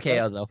 It's an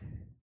RKO though.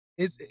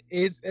 It's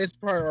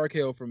probably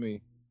RKO for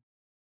me.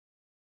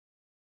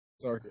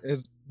 Sorry,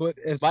 but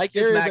as Mike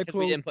scary is as mad that because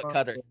we didn't put close-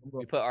 Cutter.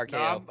 We put RKO.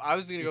 No, I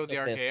was gonna go with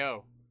the He's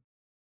so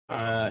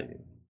RKO.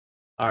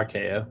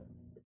 RKO.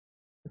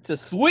 It's a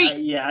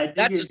sweet.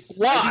 That's a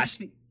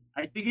squash.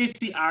 I think it's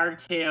the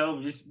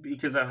RKO just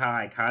because of how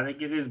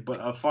iconic it is, but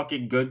a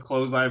fucking good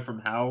Clothesline from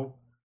Hell.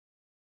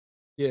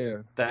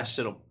 Yeah, That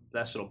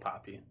shit'll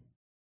pop you.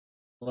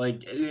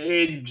 Like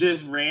it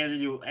just ran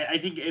into. I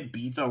think it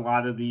beats a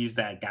lot of these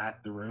that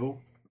got through.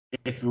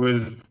 If it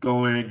was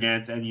going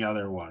against any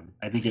other one,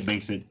 I think it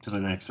makes it to the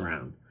next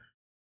round.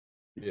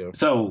 yeah.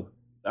 So,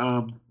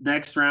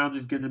 next round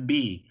is going to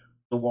be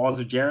the Walls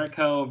of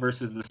Jericho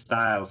versus the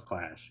Styles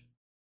Clash.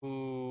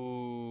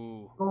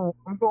 Ooh.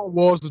 I'm going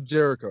Walls of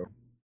Jericho.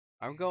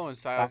 I'm going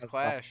Styles Styles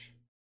Clash.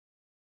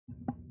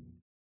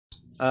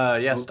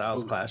 Yeah,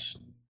 Styles Clash.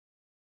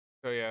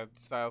 So yeah,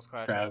 Styles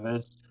Clash.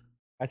 Travis.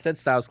 I said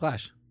Styles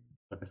Clash.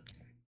 Okay.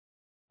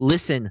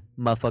 Listen,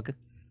 motherfucker.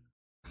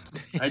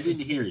 I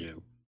didn't hear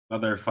you,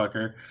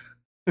 motherfucker.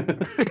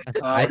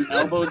 I-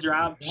 Elbow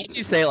drop. Why did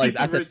you say it like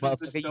that? I said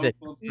versus the motherfucker. You said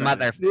Stone Cold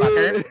Stunner.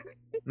 motherfucker.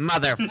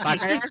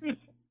 Motherfucker.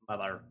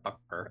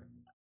 Motherfucker.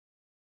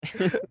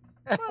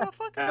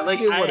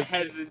 Motherfucker. I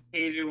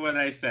hesitated when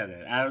I said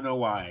it. I don't know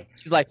why.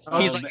 He's like, Oh,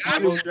 he's the like,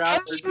 elbow let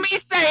drop me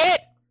versus- say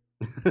it.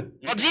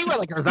 Well, G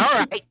Willikers, all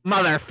right,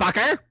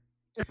 motherfucker.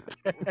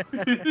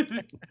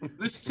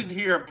 Listen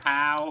here,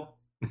 pal.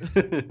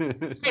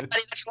 Everybody,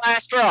 that's your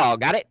last straw.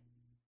 Got it?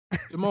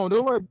 Simone,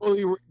 don't let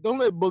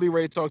Bully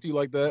Ray talk to you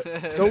like that.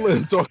 Don't let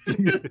him talk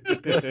to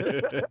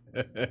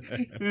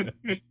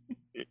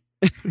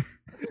you.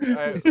 All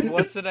right,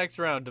 what's the next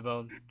round,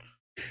 Damone?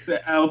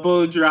 The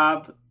elbow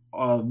drop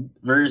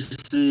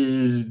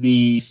versus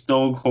the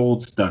Stone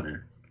Cold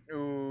Stunner.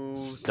 Ooh,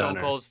 Stunner.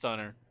 Stone Cold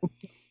Stunner.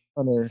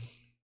 Stunner.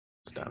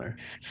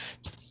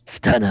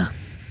 Stunner.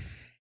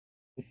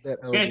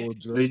 That Okay. elbow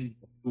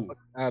drop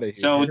out of here.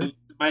 So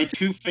my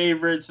two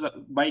favorites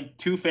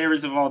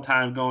of all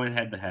time going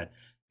head to head: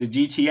 the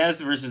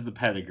GTS versus the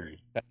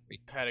Pedigree.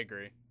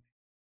 Pedigree.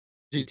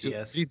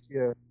 GTS.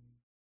 GTS.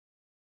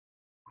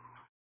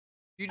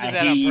 You I did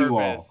that hate on you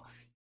purpose. all.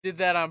 Did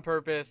that on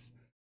purpose.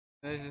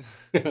 This is-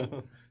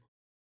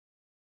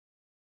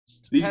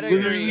 These Pedigree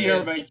literally are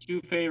is- my two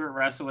favorite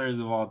wrestlers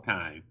of all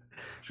time.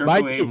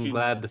 My Triple two. H I'm and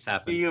glad this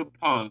happened. CM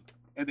Punk,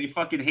 and they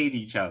fucking hate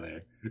each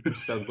other. I'm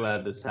so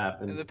glad this and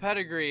happened. the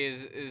Pedigree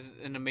is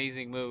an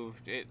amazing move.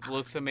 It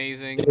looks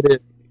amazing. The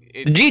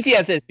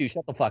GTS is too.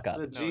 Shut the fuck up.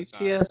 The No, it's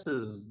not. GTS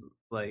is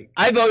like.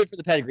 I voted for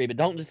the Pedigree, but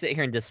don't just sit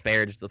here and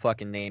disparage the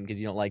fucking name because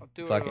you don't like I'll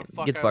do fucking. whatever the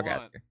fuck Get the I fuck out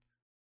of want. here.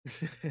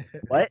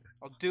 What?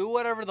 I'll do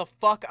whatever the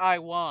fuck I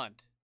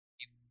want.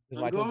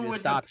 That's why I I'm told going you to with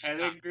stop. the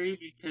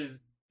Pedigree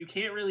because you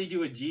can't really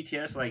do a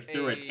GTS like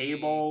through a Hey.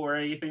 table or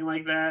anything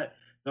like that.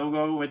 So I'm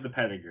going with the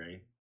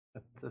Pedigree.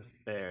 That's a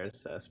fair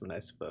assessment, I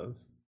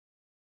suppose.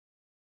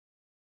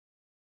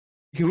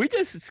 Can we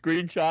just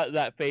screenshot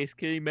that face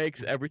Kenny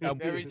makes every time?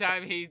 Every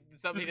time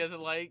something he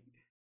doesn't like,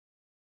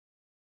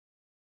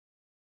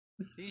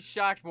 he's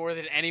shocked more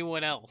than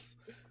anyone else.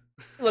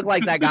 You look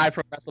like that guy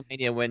from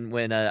WrestleMania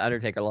when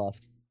Undertaker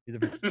lost. He's a...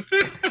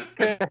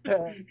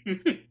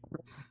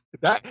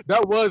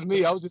 That was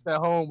me. I was just at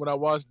home when I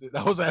watched it.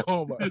 I was at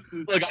home. Look,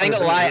 I ain't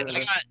gonna lie.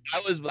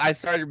 I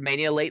started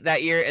Mania late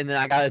that year, and then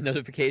I got a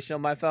notification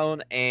on my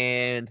phone,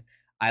 and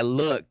I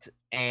looked,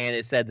 and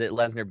it said that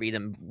Lesnar beat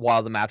him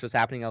while the match was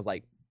happening. I was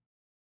like,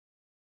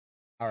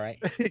 all right.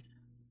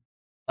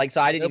 Like,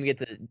 so I didn't even get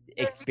to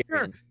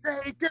experience.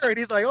 Taker.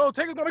 He's like, oh,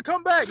 Taker's gonna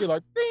come back. You're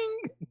like,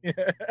 ding.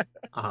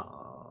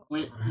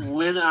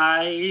 When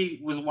I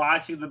was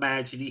watching the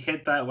match and he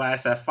hit that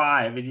last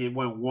F5 and it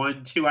went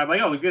 1-2, I'm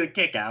like, oh, he's gonna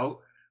kick out.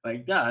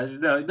 Like, no,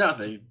 there's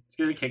nothing. He's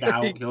gonna kick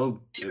out. And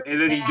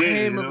then he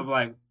did, and I'm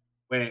like,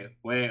 wait,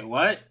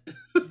 what?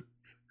 All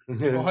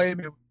right,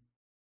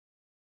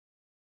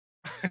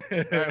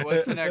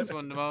 what's the next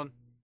one, Damone?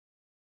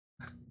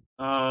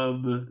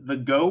 The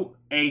GOAT,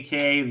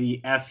 aka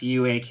the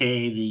FU,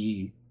 aka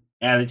the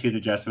Attitude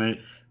Adjustment,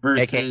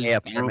 versus AKA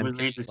Roman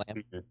Reigns'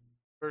 Spear.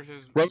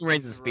 Versus Roman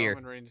Reigns' Spear.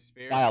 Roman Reigns'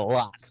 Spear. By a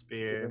lot.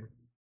 Spear.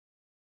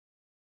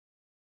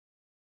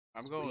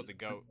 I'm going with the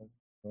GOAT.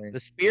 The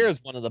Spear is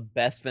one of the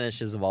best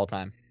finishes of all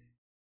time.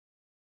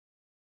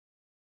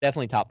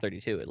 Definitely top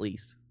 32 at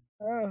least.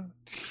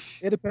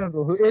 It depends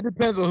on who. It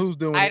depends on who's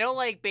doing I it. don't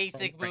like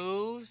basic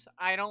moves.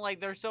 I don't like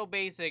they're so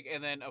basic,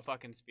 and then a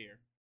fucking spear.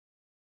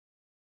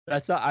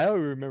 That's not. I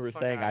don't remember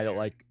Fuck saying outta I don't here.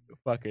 like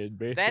fucking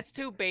basic. That's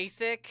too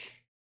basic.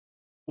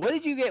 What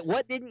did you get?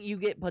 What didn't you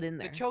get put in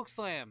there? The choke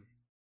slam.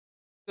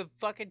 The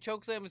fucking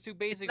choke slam is too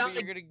basic, not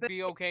but you're gonna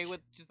be okay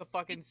with just a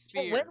fucking Win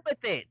spear.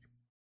 with it.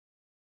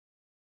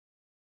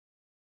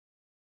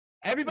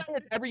 Everybody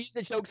that's ever used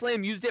the choke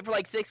slam used it for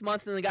like 6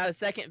 months and then got a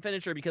second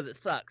finisher because it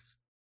sucks.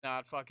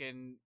 Not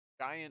fucking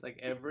giant. It's like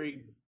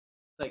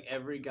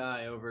every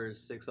guy over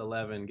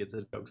 6'11" gets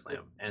a choke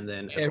slam and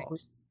then Every-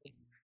 evolves.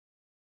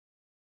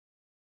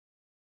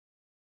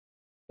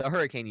 The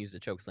Hurricane used a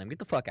choke slam. Get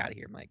the fuck out of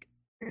here, Mike.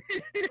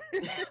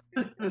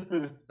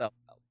 So,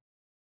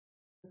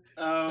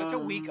 Such a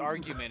weak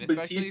argument,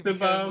 especially Batista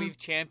because bomb. we've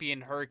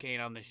championed Hurricane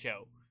on the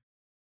show.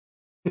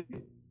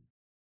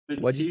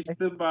 What'd you say?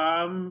 Batista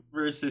Bomb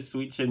versus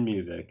Sweet Chin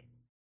Music.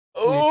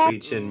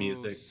 Sweet chin Ooh,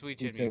 music. Sweet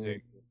chin Sweet chin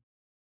music.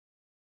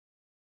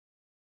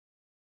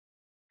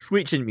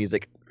 Sweet Chin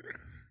Music.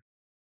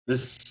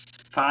 This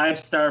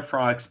 5-star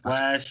Frog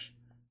Splash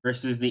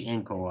versus the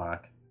Ankle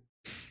Lock.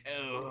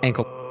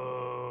 Ankle.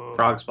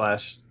 Frog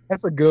splash.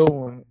 That's a good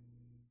one.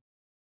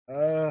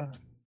 I'm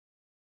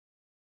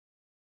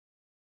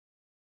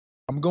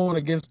going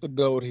against the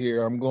GOAT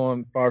here. I'm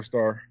going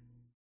 5-star.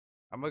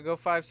 I'm gonna go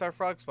 5-star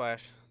frog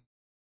splash.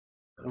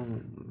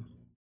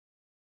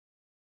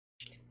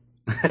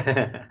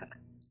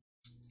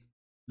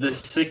 The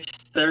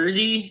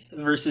 630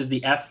 versus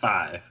the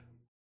F5.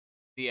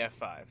 The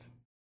F5.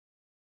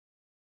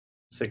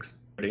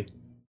 630.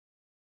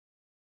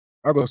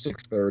 I'll go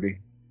 630.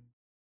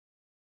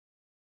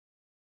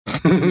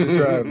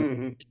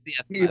 Travis. It's the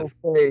Heel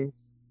F5.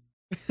 face.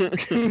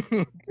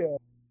 Yes.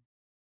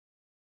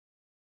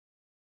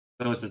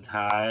 So it's a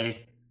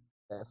tie.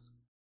 That's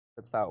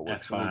how it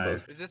works for me F5.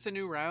 both. Is this a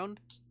new round?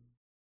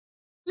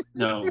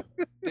 No.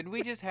 Didn't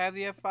we just have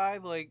the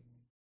F5? Like,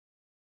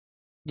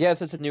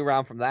 Yes, it's a new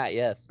round from that.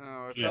 Yes.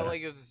 oh, it Yeah. felt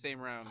like it was the same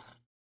round.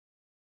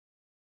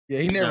 Yeah,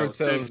 he never No,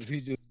 tells six. us. He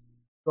just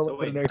So go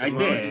wait, the next I round.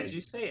 did. Did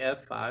you say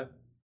F5?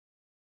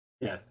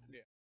 Yes. Yeah.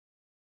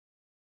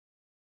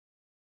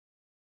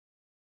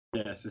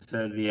 Yes, it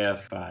said the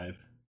F5.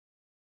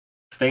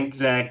 Thank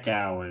Zach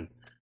Gowen.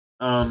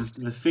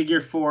 The figure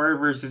 4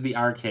 versus the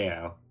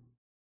RKO.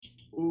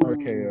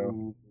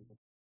 RKO.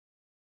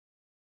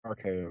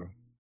 RKO.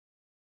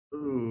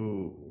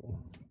 Ooh.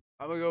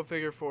 I'm gonna go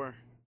figure 4.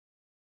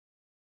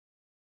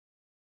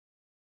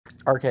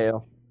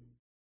 RKO.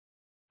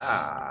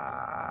 I'm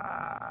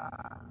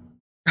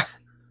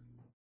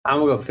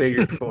gonna go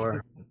figure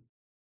 4.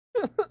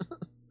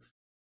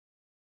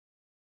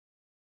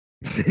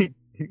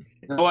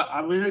 You know what?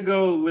 I'm gonna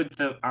go with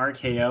the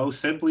RKO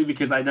simply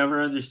because I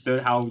never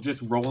understood how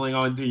just rolling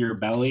onto your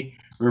belly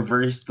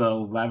reversed the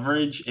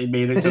leverage and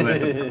made it so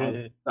that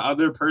the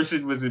other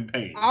person was in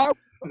pain. I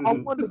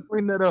wanted to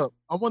bring that up.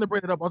 I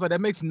was like,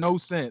 that makes no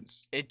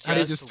sense. It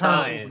just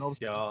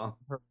science, y'all.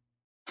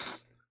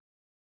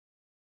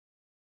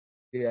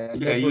 Yeah,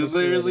 you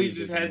literally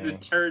just had to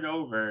turn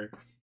over,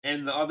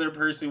 and the other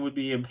person would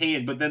be in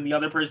pain. But then the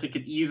other person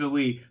could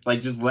easily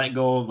just let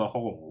go of the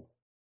hold.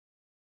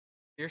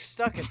 You're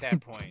stuck at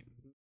that point.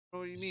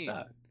 What do you mean?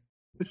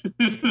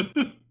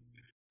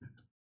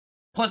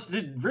 Plus,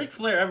 did Ric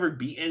Flair ever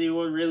beat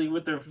anyone really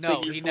with their figure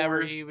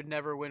four? He would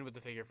never win with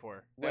the figure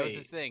 4. That was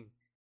his thing.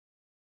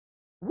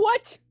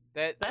 What?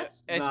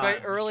 That's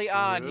early true.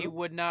 on.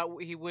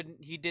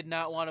 He did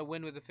not want to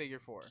win with the figure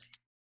 4.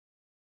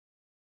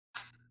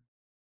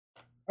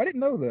 I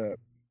didn't know that.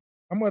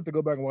 I'm gonna have to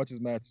go back and watch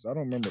his matches. I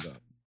don't remember that.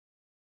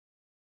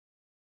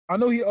 I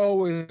know he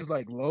always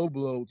low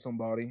blowed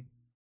somebody.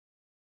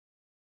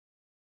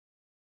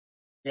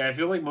 Yeah, I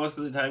feel like most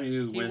of the time he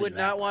would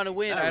not want to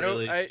win. I don't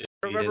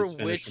remember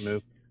which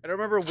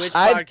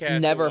podcast.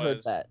 I've never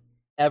heard that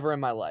ever in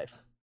my life.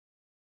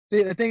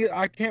 See, the thing is,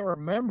 I can't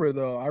remember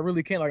though. I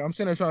really can't. I'm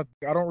sitting there trying.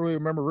 I don't really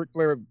remember Ric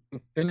Flair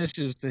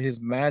finishes to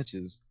his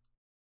matches.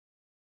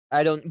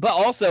 I don't. But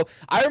also,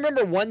 I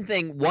remember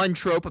one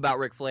trope about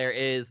Ric Flair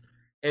is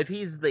if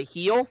he's the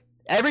heel,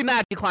 every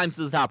match he climbs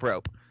to the top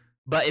rope.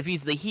 But if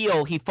he's the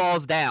heel, he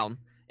falls down.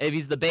 If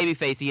he's the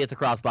babyface, he hits a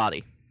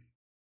crossbody.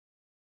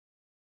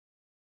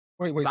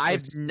 Wait.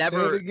 I've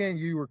never. Say it again.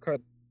 You were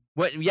cut.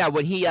 When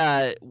he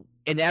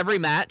in every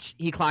match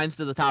he climbs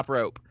to the top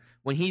rope.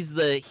 When he's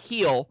the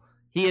heel,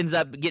 he ends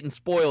up getting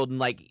spoiled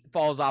and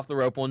falls off the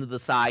rope onto the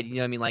side. You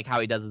know what I mean? Like how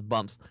he does his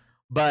bumps.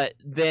 But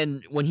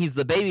then when he's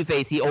the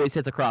babyface, he always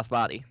hits a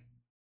crossbody.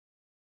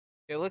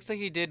 It looks like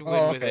he did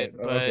win with it,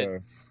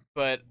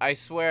 but I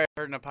swear I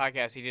heard in a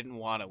podcast he didn't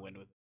want to win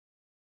with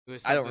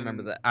it. I don't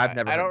remember that. I've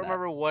never. I don't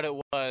remember what it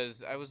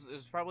was. It was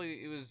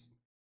probably.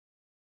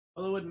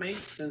 Well, it would make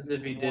sense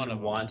if he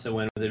didn't want to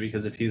win with it,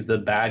 because if he's the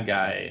bad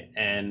guy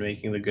and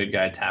making the good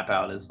guy tap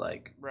out is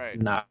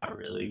not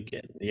really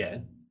getting. Yeah,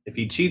 if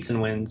he cheats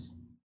and wins,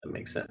 that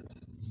makes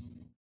sense.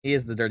 He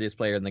is the dirtiest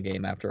player in the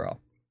game, after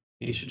all.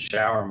 He should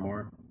shower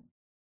more.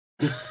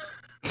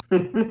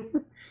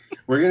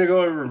 We're gonna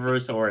go in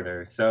reverse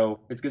order, so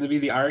it's gonna be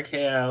the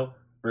RKO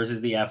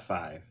versus the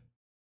F5.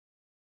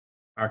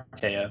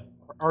 RKO.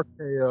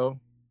 RKO.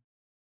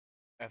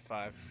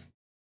 F5.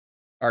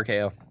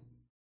 RKO.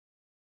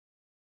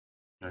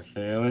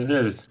 RKO it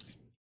is.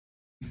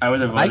 I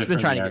would have voted Mike's been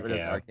for trying the to get rid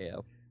of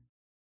RKO.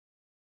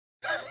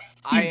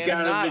 I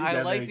am not.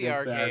 I like the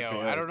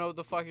RKO. I don't know what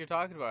the fuck you're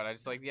talking about. I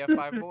just like the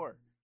F5 more.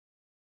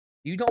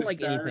 You don't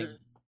like anything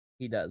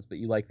he does, but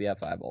you like the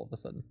F5 all of a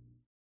sudden.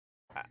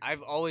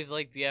 I've always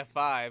liked the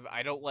F5.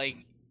 I don't like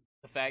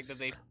the fact that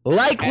they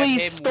likely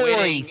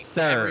story,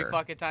 sir. Every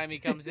fucking time he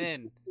comes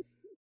in.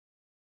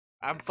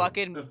 I'm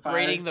fucking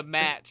rating the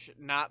match,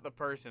 not the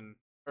person,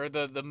 or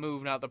the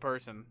move, not the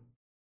person.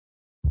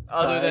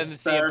 Other than the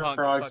CM Punk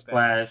Frog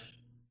Splash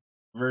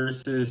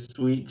versus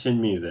Sweet Chin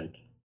Music.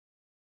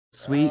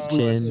 Sweet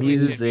Chin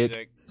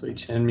Music. Sweet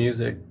Chin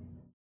Music.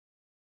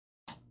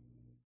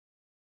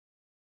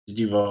 Did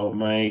you vote,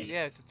 Mike?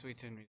 Yeah, it's a Sweet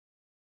Chin Music.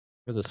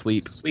 It was a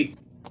sweep. Sweet.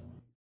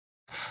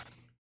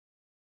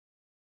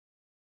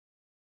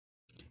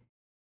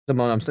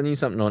 Simone, I'm sending you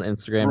something on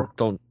Instagram.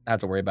 Don't have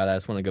to worry about it. I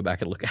just want to go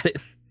back and look at it.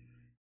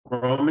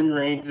 Roman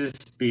Reigns'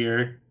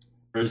 spear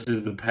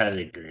versus the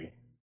pedigree.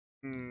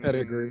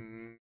 Pedigree.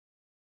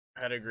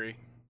 Pedigree.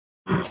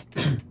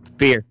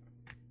 Spear.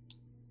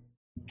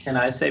 Can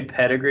I say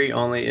pedigree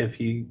only if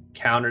he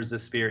counters the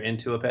spear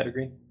into a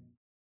pedigree?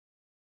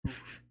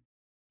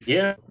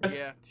 Yeah.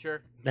 Yeah,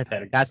 sure.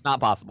 That's not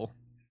possible.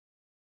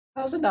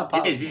 How is it not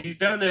possible? He's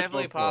done it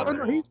definitely before.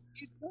 possible. He's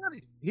done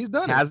it. He's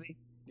done it. Has he?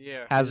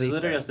 Yeah. Has He he?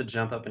 literally has to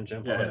jump up and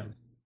jump on.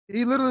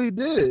 He literally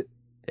did it.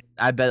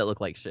 I bet it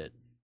looked like shit.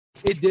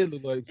 It did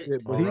look like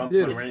shit, but he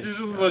did it. It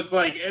doesn't look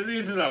like it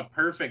isn't a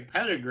perfect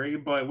pedigree,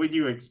 but what do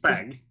you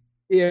expect?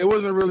 Yeah, it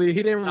wasn't really.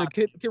 He didn't really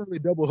can't really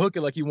double hook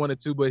it like he wanted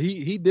to, but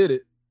he did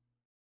it.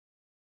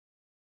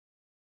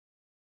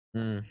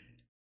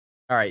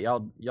 All right, y'all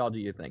do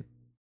your thing.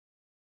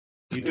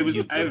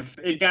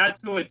 It got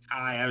to a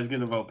tie. I was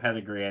gonna vote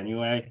pedigree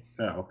anyway.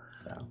 So,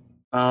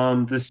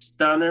 the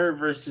Stunner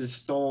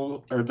versus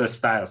the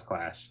Styles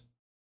Clash.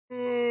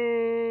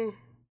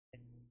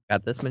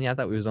 Got this many? I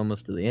thought we was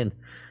almost to the end.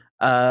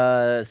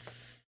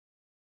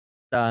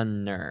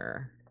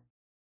 Stunner.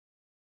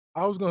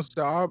 I was gonna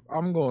say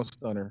I'm going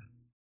Stunner.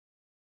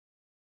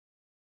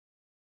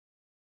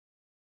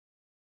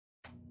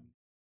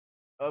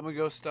 I'm gonna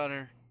go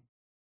Stunner.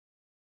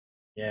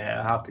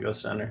 Yeah, I have to go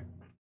Stunner.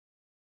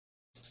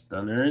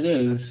 Stunner it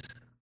is.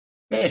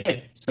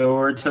 So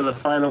we're to the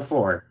final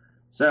four.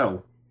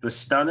 So the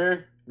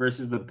Stunner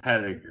versus the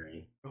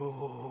Pedigree.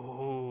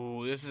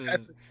 Ooh, this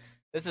is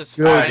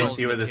Good. I finals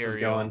see where material. this is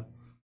going.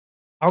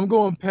 I'm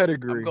going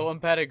Pedigree. I'm going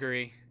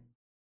Pedigree.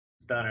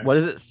 Stunner. What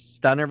is it?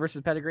 Stunner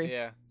versus Pedigree?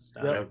 Yeah.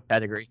 Stunner. Yep.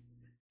 Pedigree.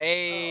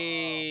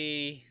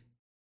 Hey.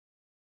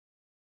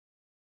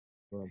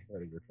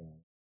 Pedigree.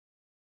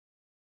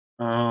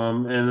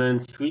 And then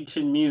Sweet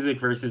Chin Music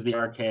versus the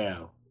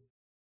RKO.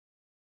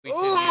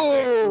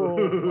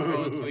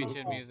 Sweet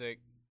Chin Music.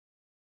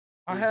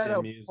 I had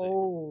a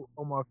poll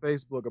on my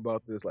Facebook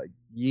about this like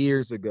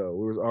years ago.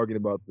 We were arguing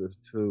about this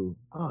too.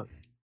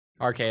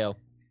 RKO.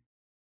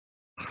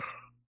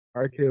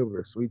 RKO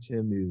versus Sweet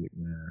Chin Music,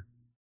 man.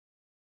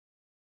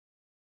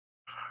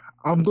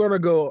 I'm gonna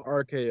go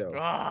RKO.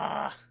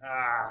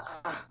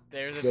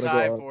 There's a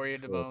tie for you,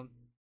 Damone.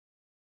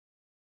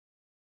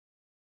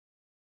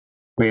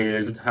 Wait,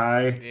 there's a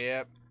tie?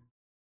 Yep.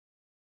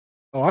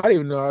 Oh, I didn't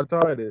even know I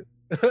tied it.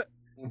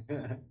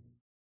 You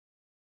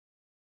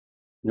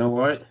know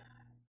what?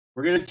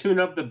 We're gonna tune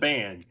up the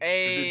band.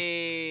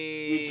 Hey,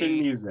 Sweet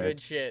Chin Music.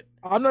 Good shit.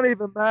 I'm not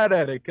even mad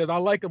at it because I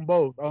like them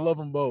both. I love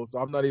them both, so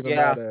I'm not even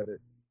mad at it.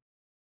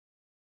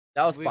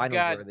 That was We've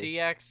got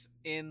DX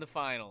in the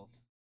finals.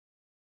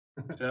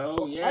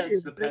 So yeah,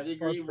 it's the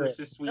Pedigree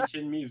versus Sweet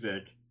Chin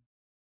Music.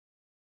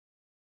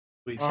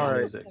 Sweet Chin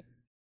Music.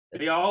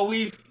 They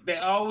always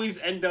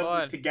end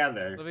up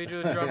together. Let me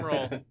do a drum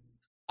roll.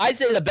 I'd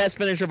say the best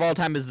finisher of all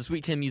time is the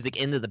Sweet Chin Music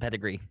into the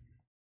Pedigree.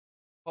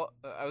 Well,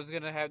 I was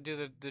gonna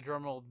do the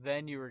drum roll,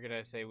 then you were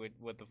gonna say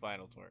what the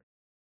finals were.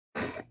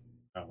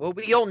 Well,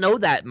 we don't know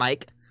that,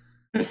 Mike.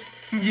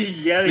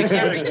 Yeah, you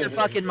can't read your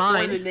fucking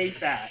mind. Coordinate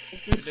that.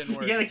 Didn't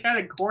work. You gotta kind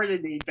of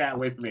coordinate that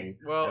with me.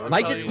 Well,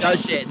 Mike just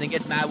does shit and then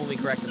gets mad when we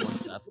correct him on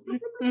stuff.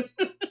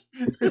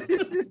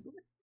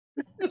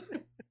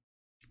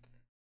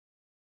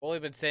 Only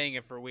been saying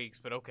it for weeks,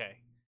 but okay.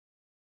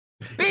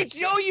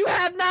 Bitch, no, you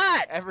have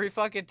not. Every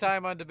fucking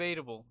time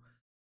undebatable.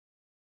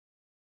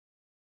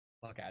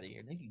 Fuck out of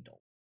here. No, you don't.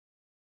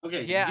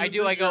 Okay. Yeah, I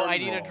do. I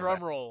need a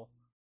drum roll.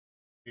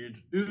 Do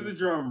the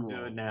drum roll.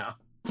 Do it now.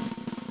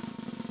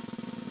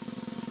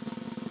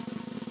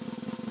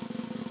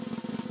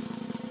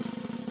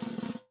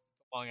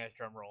 Long ass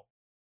drum roll.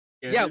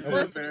 Yeah,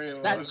 first I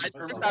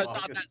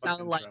thought that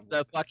sounded like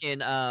the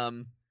fucking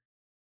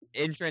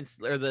entrance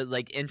or the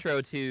like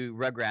intro to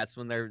Rugrats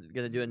when they're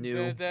gonna do a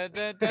new. That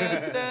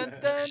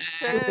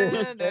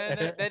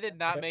did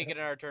not make it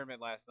in our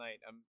tournament last night.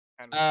 I'm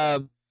kind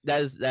of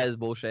that is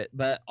bullshit.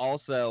 But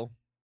also,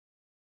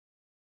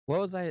 what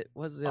was I?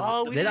 What was it?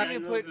 Oh, we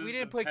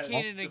didn't put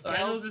Keenan and Kel.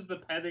 Finals is the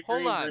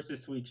Pedigree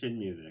versus Sweet Chin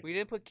Music. We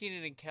didn't put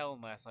Keenan and Kel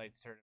in last night's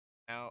tournament.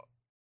 Now,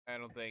 I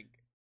don't think.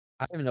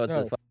 I don't even know what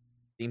the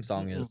theme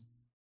song is.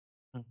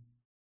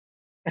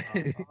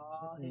 Here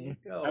you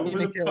go. I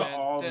would have put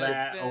all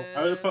that.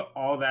 I would have put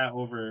all that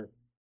over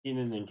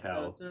Keenan and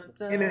Kel.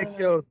 Keenan and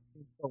Kel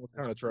was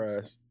kind of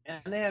trash.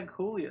 And they had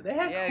Coolio.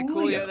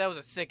 Coolio. That was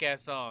a sick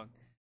ass song.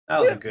 That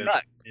was a good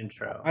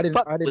intro. I didn't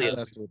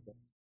mess with that.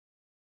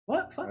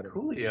 What? Fuck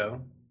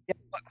Coolio. Yeah,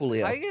 fuck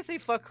Coolio. How are you gonna say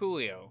fuck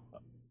Coolio?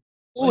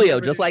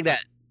 Coolio, just like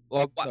that.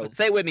 Well,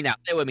 say it with me now.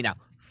 Say it with me now.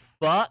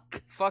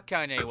 Fuck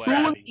Kanye West.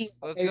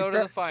 Let's go to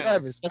the finals.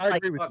 Travis, I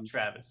agree with you.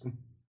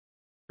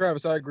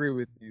 Travis, I agree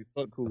with you.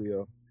 Fuck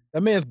Coolio.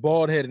 That man's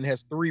bald head and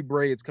has 3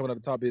 braids coming out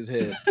the top of his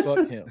head.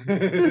 Fuck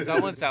him.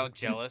 Someone sound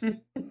jealous.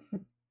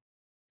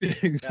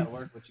 Gotta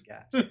work what you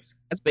got.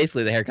 That's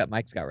basically the haircut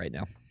Mike's got right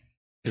now.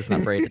 Just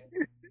not braided.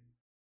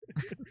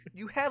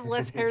 You have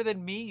less hair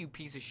than me, you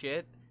piece of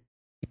shit.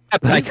 Yeah,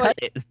 but I cut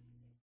it.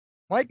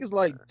 Mike is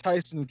like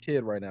Tyson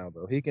Kidd right now,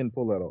 though. He can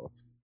pull that off.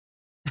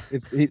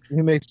 He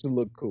makes it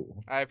look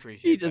cool. I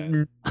appreciate that. He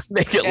does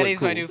make it Kenny's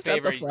look cool. my new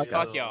favorite.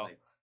 Fuck y'all.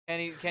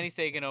 Kenny's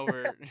taking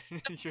over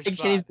your spot.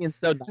 Kenny's being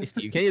so nice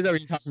to you. Kenny's over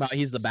here talking about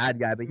he's the bad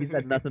guy, but he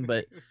said nothing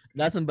but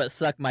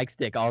suck Mike's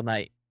dick all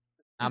night.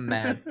 I'm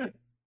mad.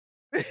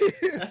 He's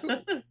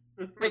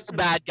the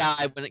bad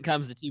guy when it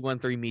comes to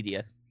T13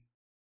 Media.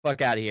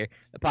 Fuck out of here.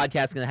 The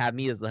podcast's gonna have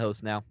me as the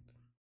host now.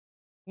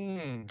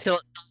 Till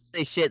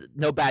say shit,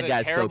 no bad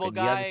guys spoken.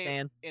 Do you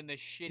understand? In the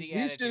shitty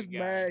He's just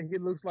mad. He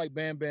looks like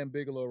Bam Bam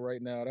Bigelow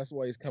right now. That's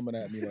why he's coming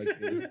at me like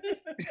this.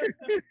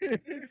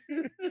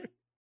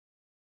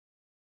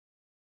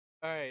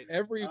 All right.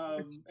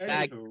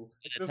 Anywho,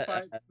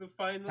 the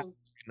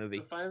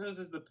finals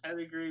is the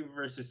Pedigree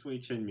versus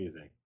Sweet Chin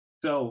Music.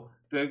 So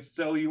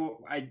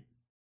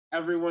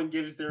everyone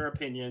gives their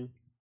opinion.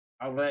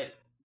 I'll let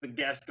the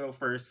guest go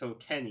first. So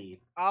Kenny,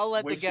 I'll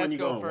let the guest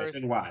go first.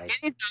 And why?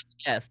 Kenny's not the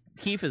guest.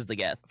 Keith is the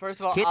guest. First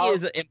of all, Kenny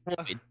is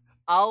employed.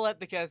 I'll let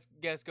the guest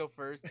go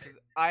first because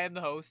I am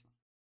the host.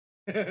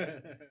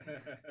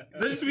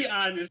 Let's be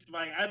honest,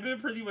 Mike. I've been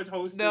pretty much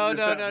hosting.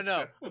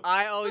 No.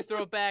 I always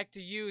throw it back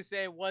to you,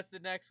 saying, "What's the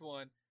next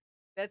one?"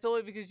 That's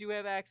only because you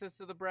have access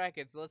to the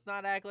brackets. Let's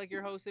not act like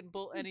you're hosting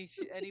any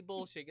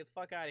bullshit. Get the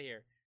fuck out of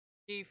here,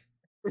 Keith.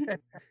 You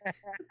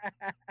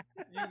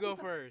go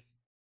first.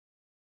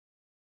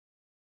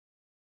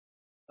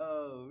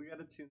 Oh, we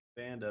gotta tune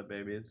the band up,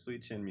 baby. It's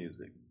Sweet Chin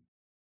Music.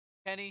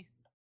 Kenny,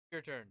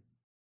 your turn.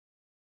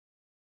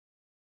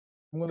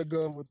 I'm gonna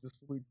go with the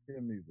Sweet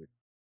Chin music.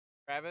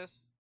 Travis?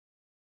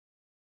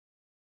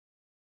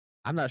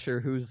 I'm not sure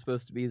who's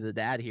supposed to be the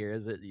dad here.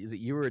 Is it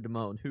you or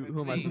Damone?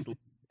 Who am I supposed to...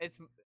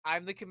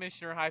 I'm the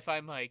commissioner,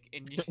 Hi-Fi Mike,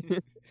 and you're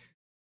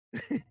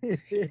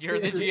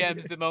the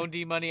GMs, Damone,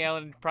 D Money,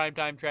 Allen,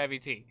 Primetime,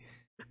 Travie T.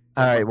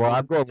 All right, well,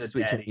 I'm going with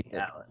Sweet Chin music.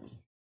 Allen.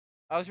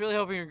 I was really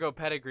hoping you were going to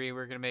go Pedigree.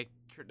 We're going to make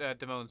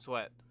Damone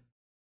sweat.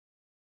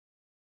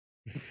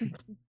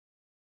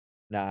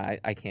 Nah,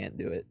 I can't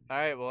do it. All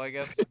right, well, I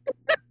guess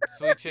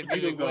Sweet Chin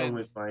music wins.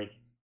 With Mike.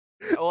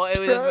 Well, it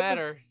doesn't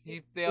matter.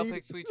 They all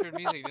picked Sweet Chin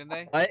music, didn't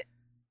they? What?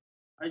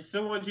 I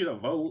still want you to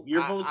vote.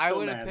 Your vote still I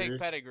would have matters.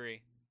 picked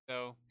Pedigree.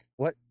 So.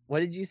 What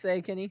did you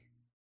say, Kenny?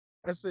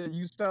 I said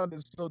you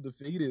sounded so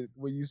defeated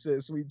when you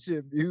said Sweet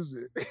Chin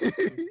music.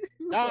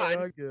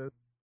 No,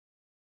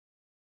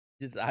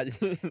 this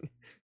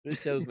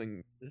show's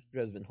been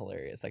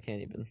hilarious. I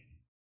can't even.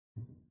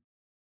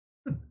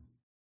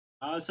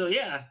 So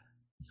yeah,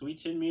 Sweet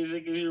Chin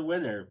music is your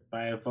winner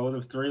by a vote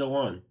of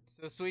 3-1.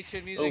 So Sweet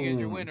Chin music is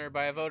your winner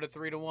by a vote of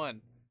 3-1.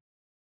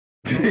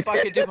 Don't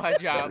fucking do my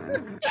job.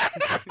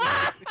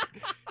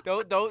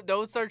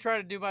 Don't start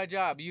trying to do my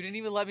job. You didn't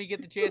even let me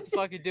get the chance to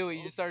fucking do it.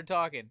 You just started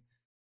talking.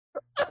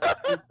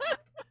 You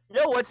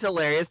know what's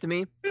hilarious to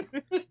me?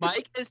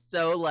 Mike is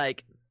so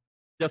like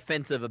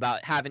defensive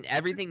about having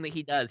everything that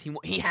he does.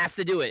 He has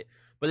to do it,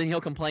 but then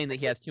he'll complain that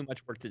he has too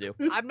much work to do.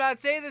 I'm not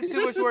saying there's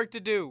too much work to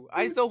do.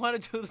 I still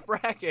want to do the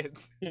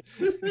brackets.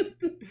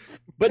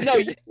 But no,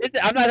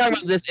 I'm not talking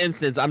about this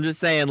instance. I'm just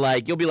saying,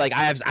 like, you'll be like,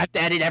 I have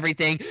to edit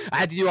everything. I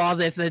have to do all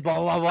this and blah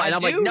blah blah. And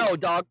I'm like, no,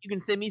 dog, you can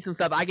send me some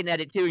stuff. I can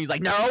edit too. And he's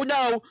like, no.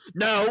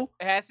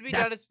 It has to be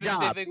done a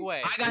specific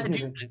way. I gotta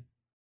do it.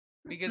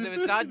 Because if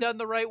it's not done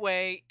the right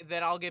way,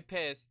 then I'll get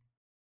pissed,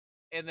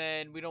 and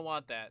then we don't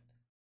want that.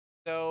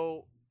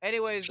 So,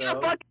 anyways, I'm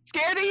fucking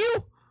scared of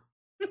you.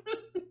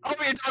 Oh,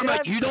 you're talking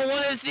about you don't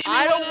want to see me.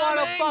 I don't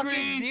want to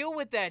fucking deal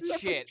with that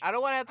shit. I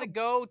don't want to have to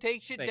go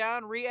take shit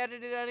down,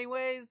 re-edit it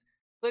anyways,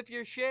 clip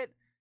your shit.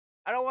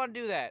 I don't want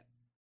to do that.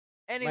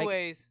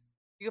 Anyways,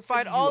 you can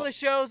find all the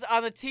shows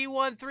on the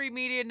T13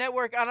 Media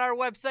Network on our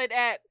website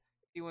at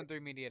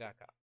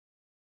t13media.com.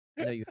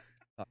 No, you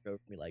talk over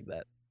me like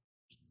that.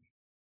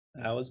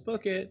 That was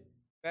Book It.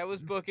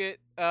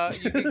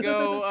 You can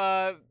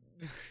go.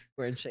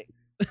 We're in shape.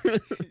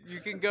 You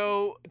can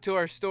go to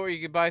our store.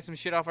 You can buy some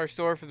shit off our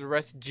store for the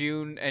rest of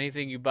June.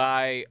 Anything you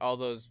buy, all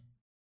those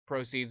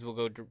proceeds will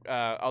go.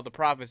 All the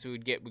profits we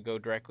would get would go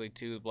directly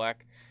to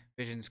Black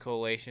Visions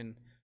Coalition.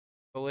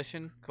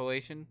 Coalition.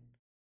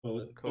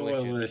 Yo,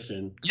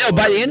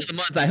 by the end of the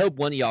month, I hope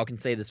one of y'all can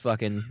say this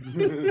fucking.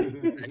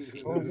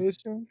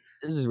 Coalition.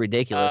 This is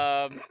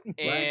ridiculous.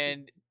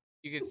 And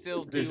you can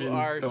still do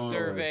our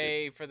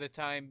survey for the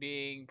time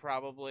being,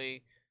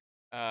 probably,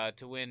 to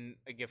win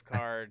a gift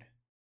card.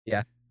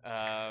 Yeah.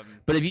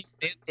 But if you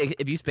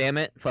spam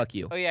it, fuck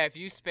you. Oh yeah, if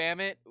you spam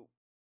it,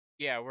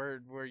 yeah,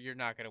 you're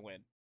not gonna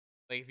win.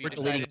 Like if you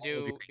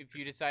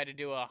decide to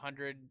do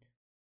 100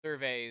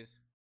 surveys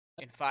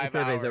in 5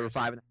 hours. Surveys over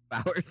 5.5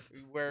 hours.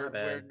 We're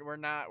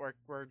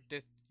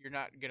just you're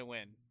not gonna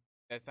win.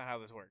 That's not how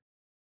this works.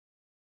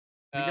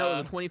 You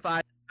know, the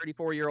 25 to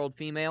 34-year-old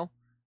female,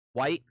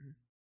 white,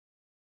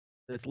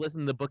 that's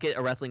listening to Book It,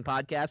 a wrestling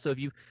podcast. So if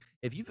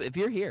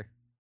you're here,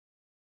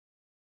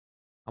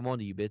 I'm on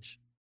to you, bitch.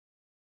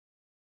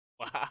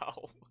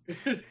 Wow.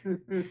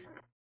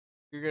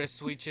 You're gonna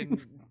switch in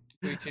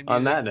music.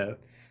 On that note.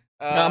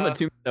 No, I'm a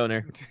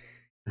tombstoner.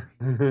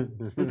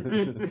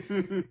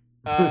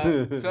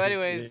 So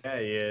anyways. Yeah,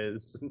 he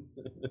is.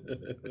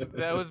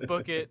 That was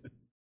Book It.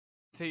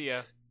 See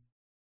ya.